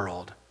show the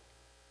world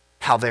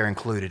how they're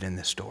included in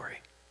this story.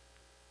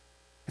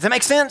 Does that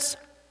make sense?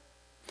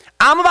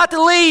 I'm about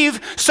to leave,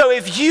 so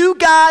if you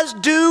guys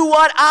do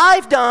what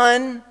I've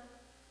done,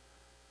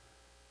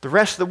 the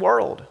rest of the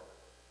world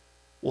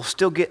will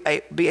still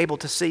be able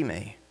to see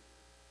me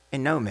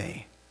and know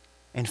me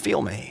and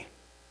feel me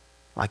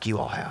like you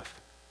all have.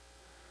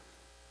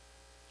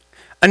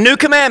 A new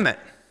commandment.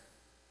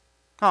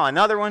 Oh,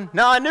 another one?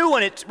 No, a new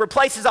one. It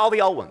replaces all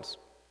the old ones.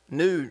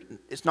 New,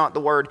 it's not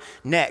the word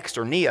next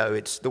or neo.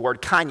 It's the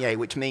word kanye,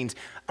 which means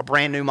a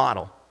brand new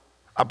model,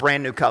 a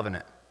brand new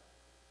covenant,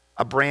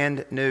 a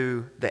brand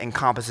new that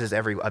encompasses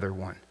every other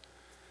one.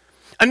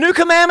 A new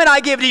commandment I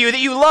give to you, that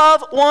you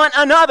love one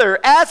another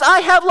as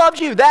I have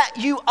loved you, that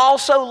you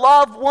also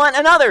love one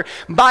another.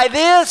 By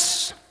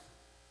this,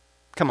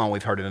 come on,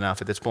 we've heard it enough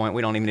at this point.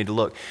 We don't even need to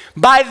look.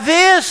 By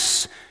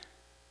this,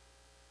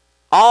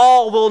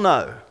 all will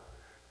know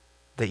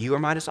that you are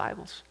my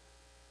disciples.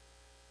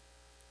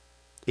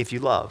 If you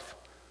love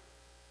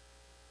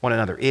one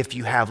another, if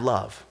you have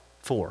love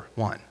for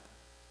one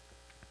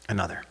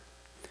another.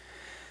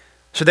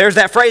 So there's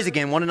that phrase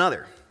again, one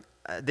another.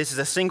 This is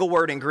a single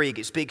word in Greek.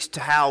 It speaks to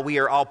how we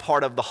are all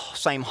part of the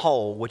same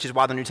whole, which is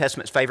why the New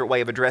Testament's favorite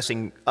way of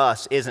addressing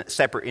us isn't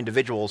separate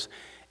individuals,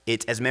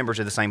 it's as members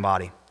of the same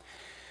body.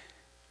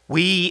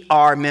 We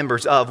are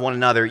members of one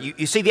another.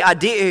 You see, the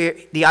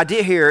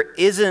idea here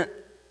is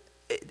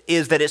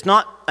that it's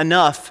not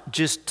enough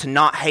just to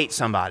not hate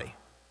somebody.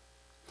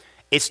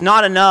 It's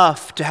not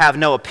enough to have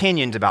no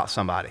opinions about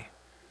somebody.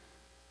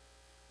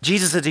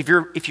 Jesus says,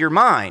 if you're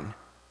mine,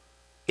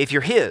 if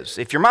you're his,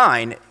 if you're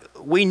mine,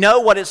 we know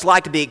what it's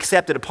like to be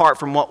accepted apart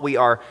from what we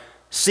are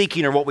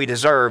seeking or what we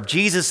deserve.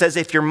 Jesus says,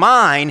 if you're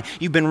mine,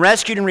 you've been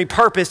rescued and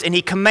repurposed, and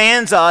he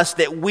commands us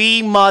that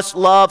we must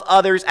love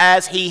others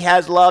as he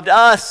has loved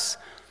us.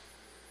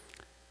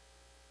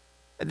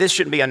 This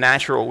shouldn't be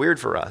unnatural or weird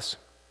for us.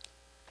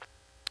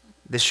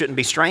 This shouldn't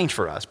be strange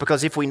for us,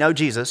 because if we know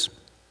Jesus,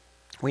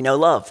 we know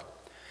love.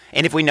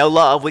 And if we know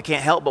love, we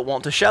can't help but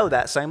want to show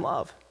that same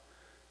love.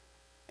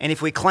 And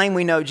if we claim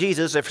we know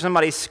Jesus, if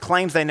somebody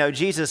claims they know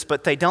Jesus,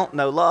 but they don't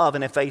know love,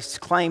 and if they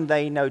claim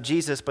they know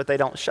Jesus, but they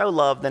don't show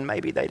love, then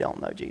maybe they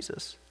don't know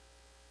Jesus.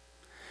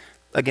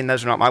 Again,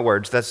 those are not my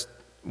words. That's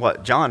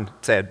what John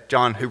said.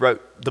 John, who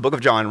wrote the book of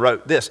John,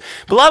 wrote this.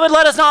 Beloved,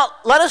 let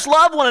us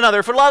love one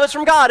another, for love is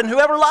from God, and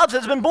whoever loves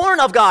has been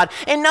born of God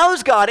and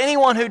knows God.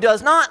 Anyone who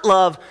does not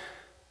love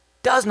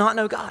does not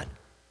know God.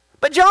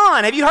 But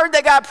John, have you heard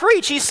that guy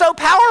preach? He's so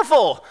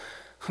powerful,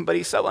 but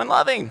he's so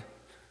unloving.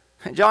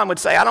 And John would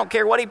say, I don't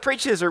care what he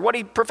preaches or what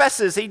he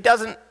professes, he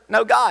doesn't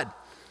know God.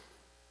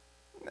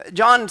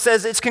 John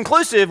says it's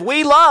conclusive.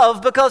 We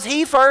love because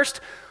he first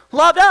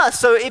loved us.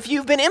 So if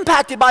you've been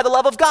impacted by the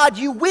love of God,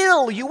 you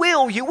will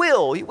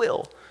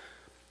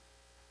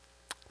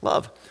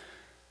love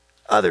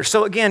others.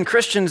 So again,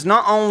 Christians,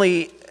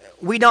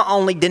 we not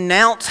only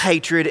denounce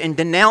hatred and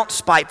denounce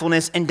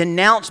spitefulness and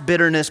denounce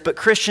bitterness, but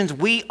Christians,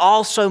 we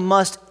also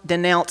must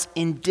denounce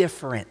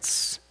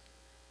indifference,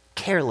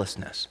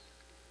 carelessness.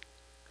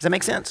 Does that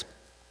make sense?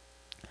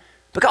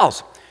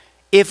 Because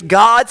if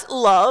God's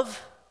love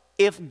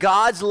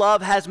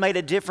has made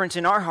a difference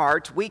in our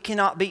hearts, we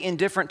cannot be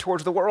indifferent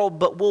towards the world,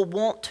 but we'll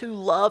want to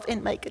love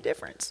and make a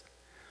difference.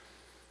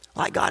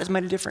 Like God has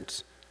made a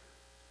difference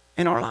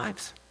in our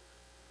lives.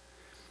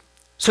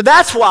 So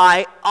that's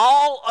why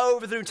all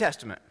over the New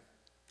Testament,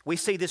 we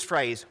see this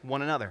phrase,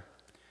 one another,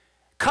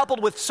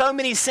 coupled with so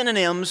many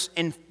synonyms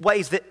in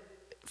ways that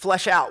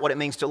flesh out what it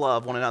means to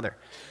love one another.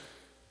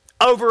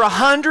 Over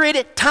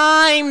 100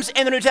 times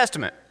in the New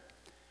Testament,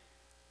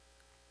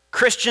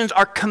 Christians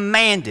are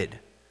commanded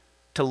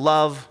to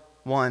love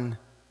one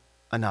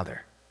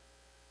another.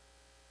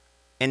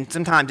 And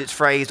sometimes it's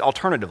phrased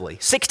alternatively.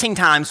 16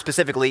 times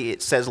specifically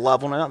it says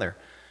love one another.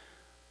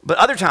 But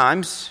other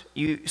times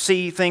you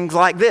see things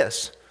like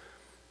this.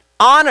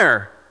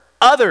 Honor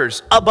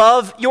others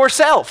above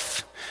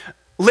yourself.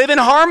 Live in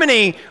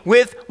harmony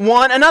with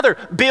one another.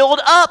 Build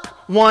up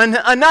one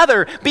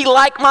another. Be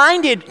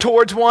like-minded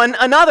towards one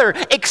another.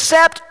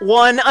 Accept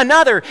one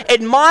another.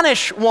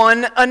 Admonish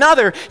one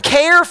another.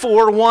 Care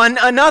for one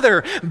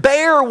another.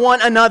 Bear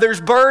one another's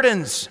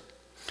burdens.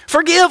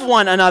 Forgive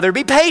one another.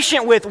 Be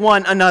patient with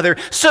one another.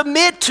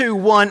 Submit to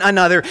one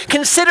another.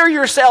 Consider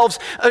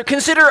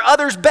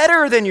others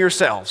better than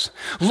yourselves.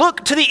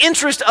 Look to the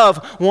interest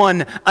of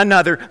one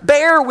another.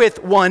 Bear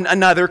with one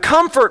another.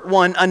 Comfort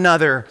one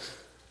another.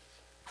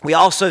 We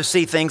also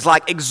see things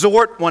like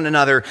exhort one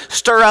another,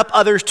 stir up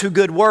others to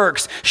good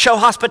works, show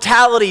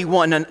hospitality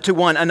to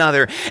one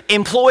another,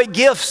 employ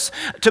gifts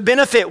to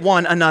benefit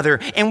one another.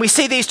 And we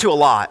see these two a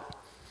lot.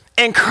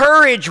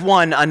 Encourage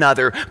one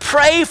another,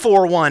 pray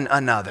for one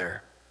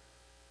another.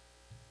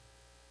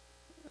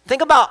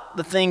 Think about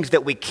the things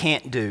that we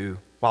can't do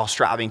while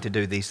striving to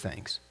do these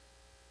things.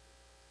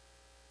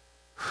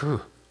 Whew,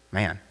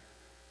 man.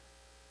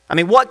 I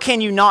mean, what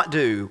can you not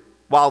do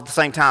while at the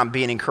same time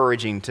being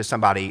encouraging to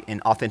somebody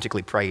and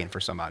authentically praying for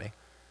somebody?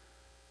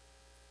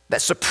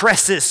 That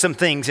suppresses some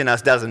things in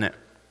us, doesn't it?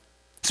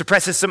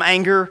 Suppresses some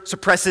anger,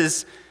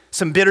 suppresses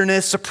some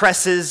bitterness,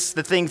 suppresses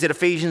the things that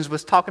Ephesians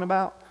was talking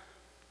about.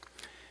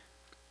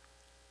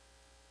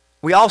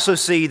 We also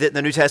see that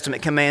the New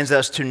Testament commands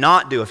us to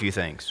not do a few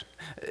things.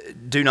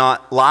 Do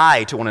not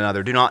lie to one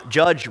another. Do not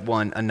judge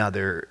one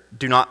another.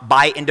 Do not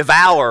bite and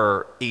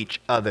devour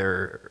each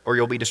other, or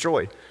you'll be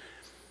destroyed.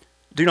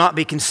 Do not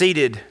be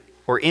conceited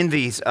or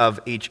envies of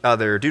each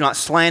other. Do not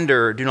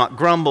slander. Do not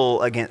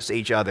grumble against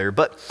each other.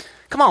 But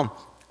come on,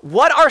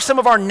 what are some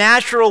of our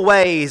natural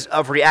ways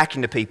of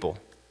reacting to people?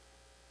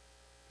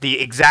 The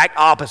exact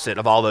opposite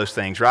of all those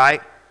things,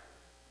 right?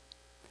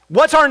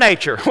 What's our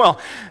nature? Well,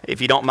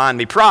 if you don't mind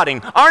me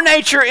prodding, our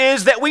nature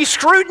is that we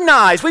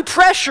scrutinize, we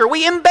pressure,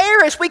 we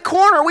embarrass, we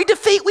corner, we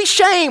defeat, we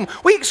shame,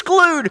 we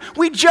exclude,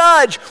 we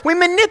judge, we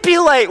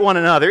manipulate one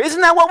another.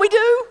 Isn't that what we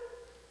do?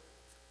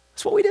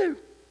 That's what we do.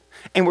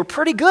 And we're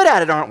pretty good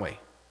at it, aren't we?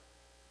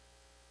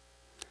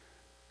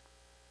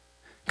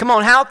 Come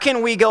on, how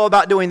can we go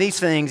about doing these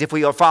things if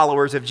we are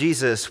followers of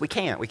Jesus? We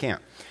can't.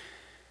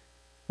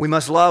 We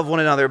must love one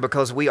another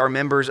because we are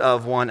members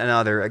of one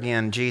another.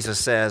 Again, Jesus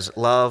says,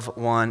 love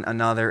one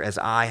another as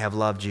I have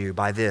loved you.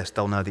 By this,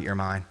 they'll know that you're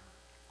mine.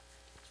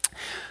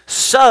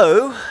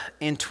 So,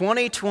 in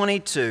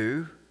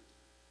 2022,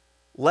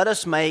 let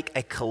us make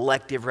a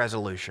collective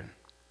resolution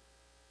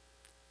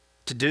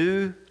to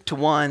do to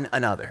one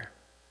another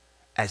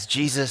as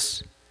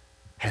Jesus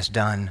has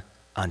done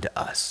unto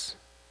us.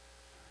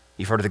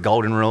 You've heard of the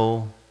golden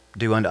rule,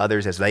 do unto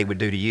others as they would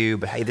do to you,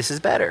 but hey, this is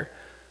better.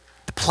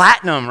 The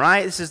platinum,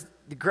 right? This is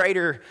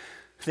greater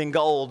than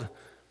gold.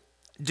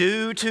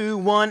 Do to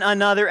one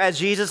another as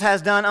Jesus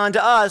has done unto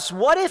us.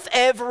 What if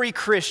every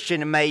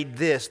Christian made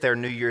this their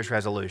New Year's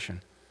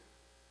resolution?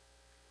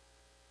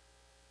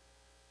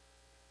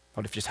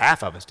 What if just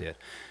half of us did?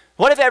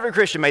 What if every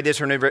Christian made this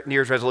her New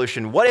Year's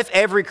resolution? What if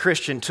every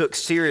Christian took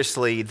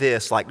seriously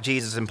this like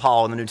Jesus and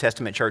Paul in the New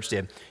Testament church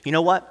did? You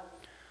know what?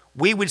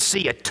 We would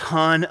see a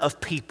ton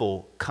of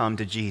people come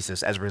to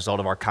Jesus as a result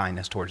of our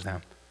kindness towards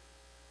them.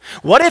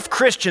 What if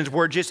Christians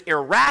were just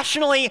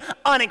irrationally,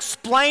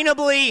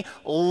 unexplainably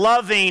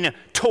loving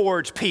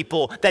towards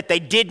people that they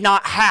did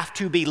not have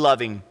to be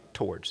loving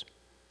towards.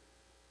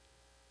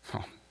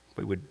 Oh,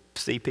 we would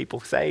see people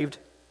saved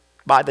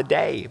by the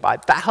day, by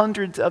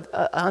hundreds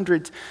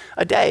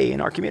a day in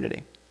our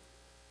community.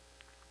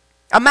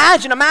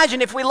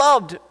 Imagine if we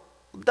loved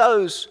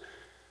those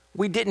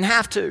we didn't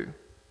have to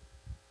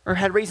or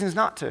had reasons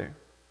not to.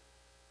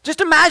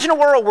 Just imagine a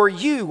world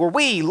where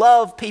we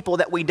love people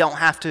that we don't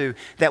have to,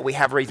 that we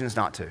have reasons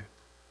not to.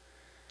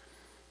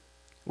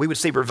 We would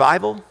see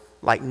revival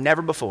like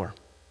never before.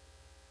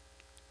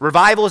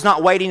 Revival is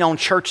not waiting on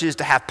churches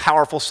to have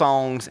powerful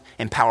songs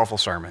and powerful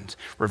sermons.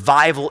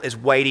 Revival is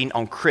waiting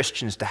on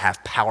Christians to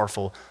have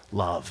powerful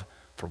love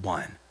for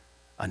one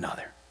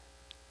another.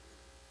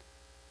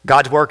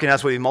 God's work in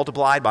us will be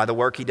multiplied by the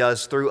work he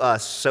does through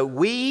us, so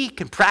we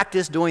can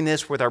practice doing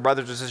this with our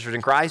brothers and sisters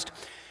in Christ,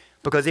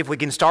 because if we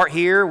can start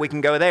here, we can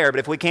go there, but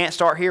if we can't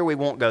start here, we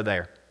won't go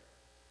there.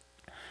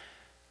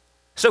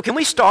 So can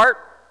we start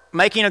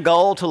making a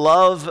goal to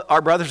love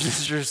our brothers and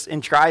sisters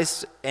in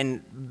Christ,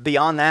 and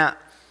beyond that,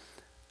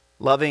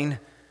 loving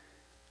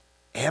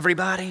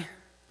everybody?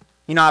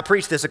 You know, I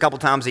preach this a couple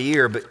times a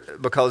year, but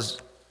because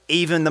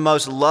even the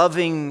most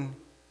loving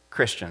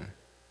Christian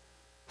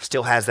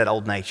still has that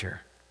old nature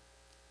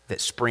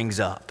that springs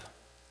up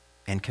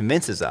and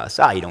convinces us,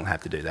 you don't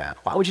have to do that.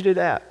 Why would you do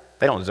that?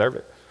 They don't deserve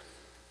it.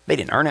 They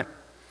didn't earn it.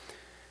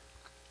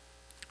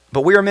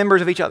 But we are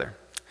members of each other.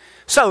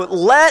 So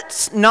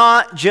let's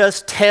not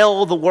just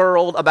tell the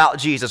world about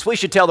Jesus. We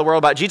should tell the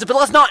world about Jesus, but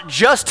let's not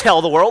just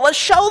tell the world. Let's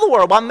show the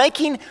world by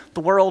making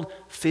the world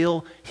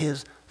feel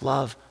his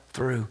love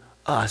through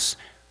us.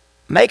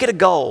 Make it a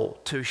goal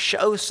to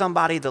show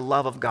somebody the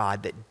love of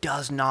God that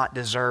does not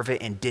deserve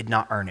it and did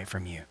not earn it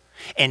from you.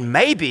 And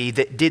maybe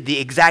that did the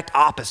exact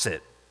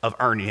opposite of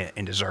earning it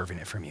and deserving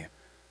it from you.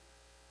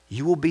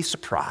 You will be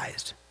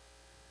surprised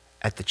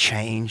at the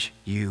change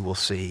you will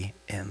see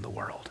in the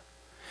world.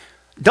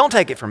 Don't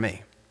take it from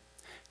me.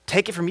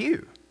 Take it from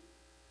you.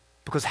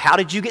 Because how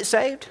did you get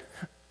saved?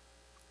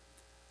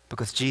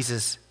 Because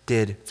Jesus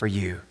did for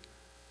you.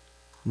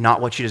 Not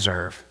what you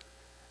deserve,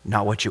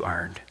 not what you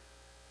earned,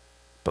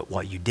 but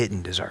what you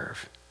didn't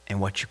deserve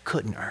and what you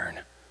couldn't earn.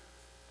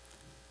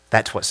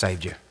 That's what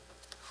saved you.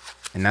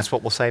 And that's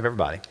what will save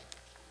everybody.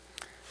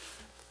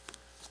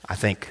 I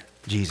think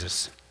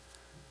Jesus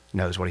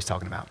knows what he's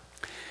talking about.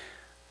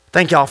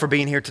 Thank y'all for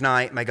being here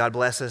tonight. May God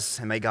bless us,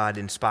 and may God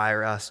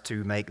inspire us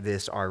to make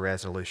this our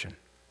resolution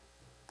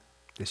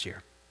this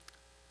year.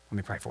 Let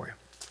me pray for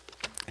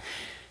you.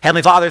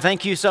 Heavenly Father,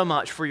 thank you so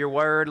much for your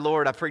word.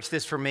 Lord, I preach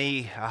this for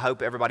me. I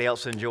hope everybody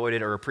else enjoyed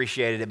it or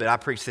appreciated it, but I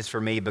preach this for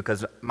me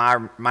because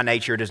my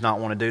nature does not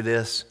want to do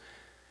this.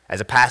 As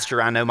a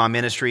pastor, I know my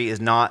ministry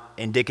is not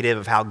indicative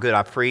of how good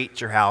I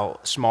preach or how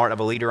smart of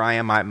a leader I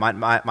am.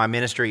 My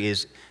ministry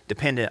is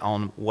dependent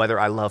on whether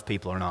I love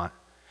people or not.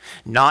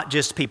 Not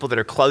just people that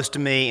are close to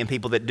me and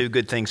people that do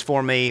good things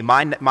for me.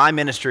 My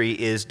ministry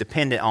is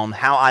dependent on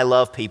how I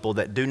love people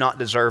that do not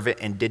deserve it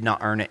and did not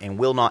earn it and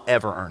will not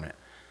ever earn it.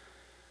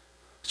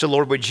 So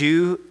Lord, would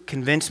you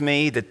convince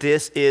me that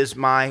this is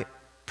my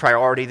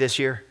priority this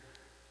year?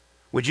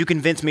 Would you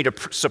convince me to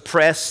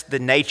suppress the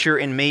nature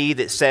in me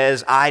that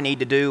says I need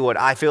to do what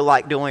I feel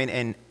like doing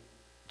and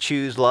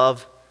choose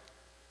love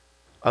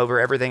over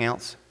everything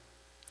else?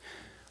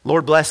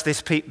 Lord, bless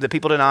the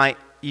people tonight.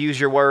 Use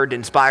your word to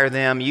inspire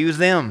them. Use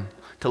them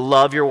to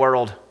love your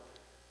world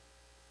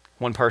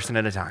one person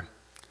at a time.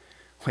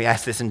 We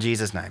ask this in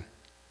Jesus' name.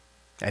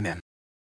 Amen.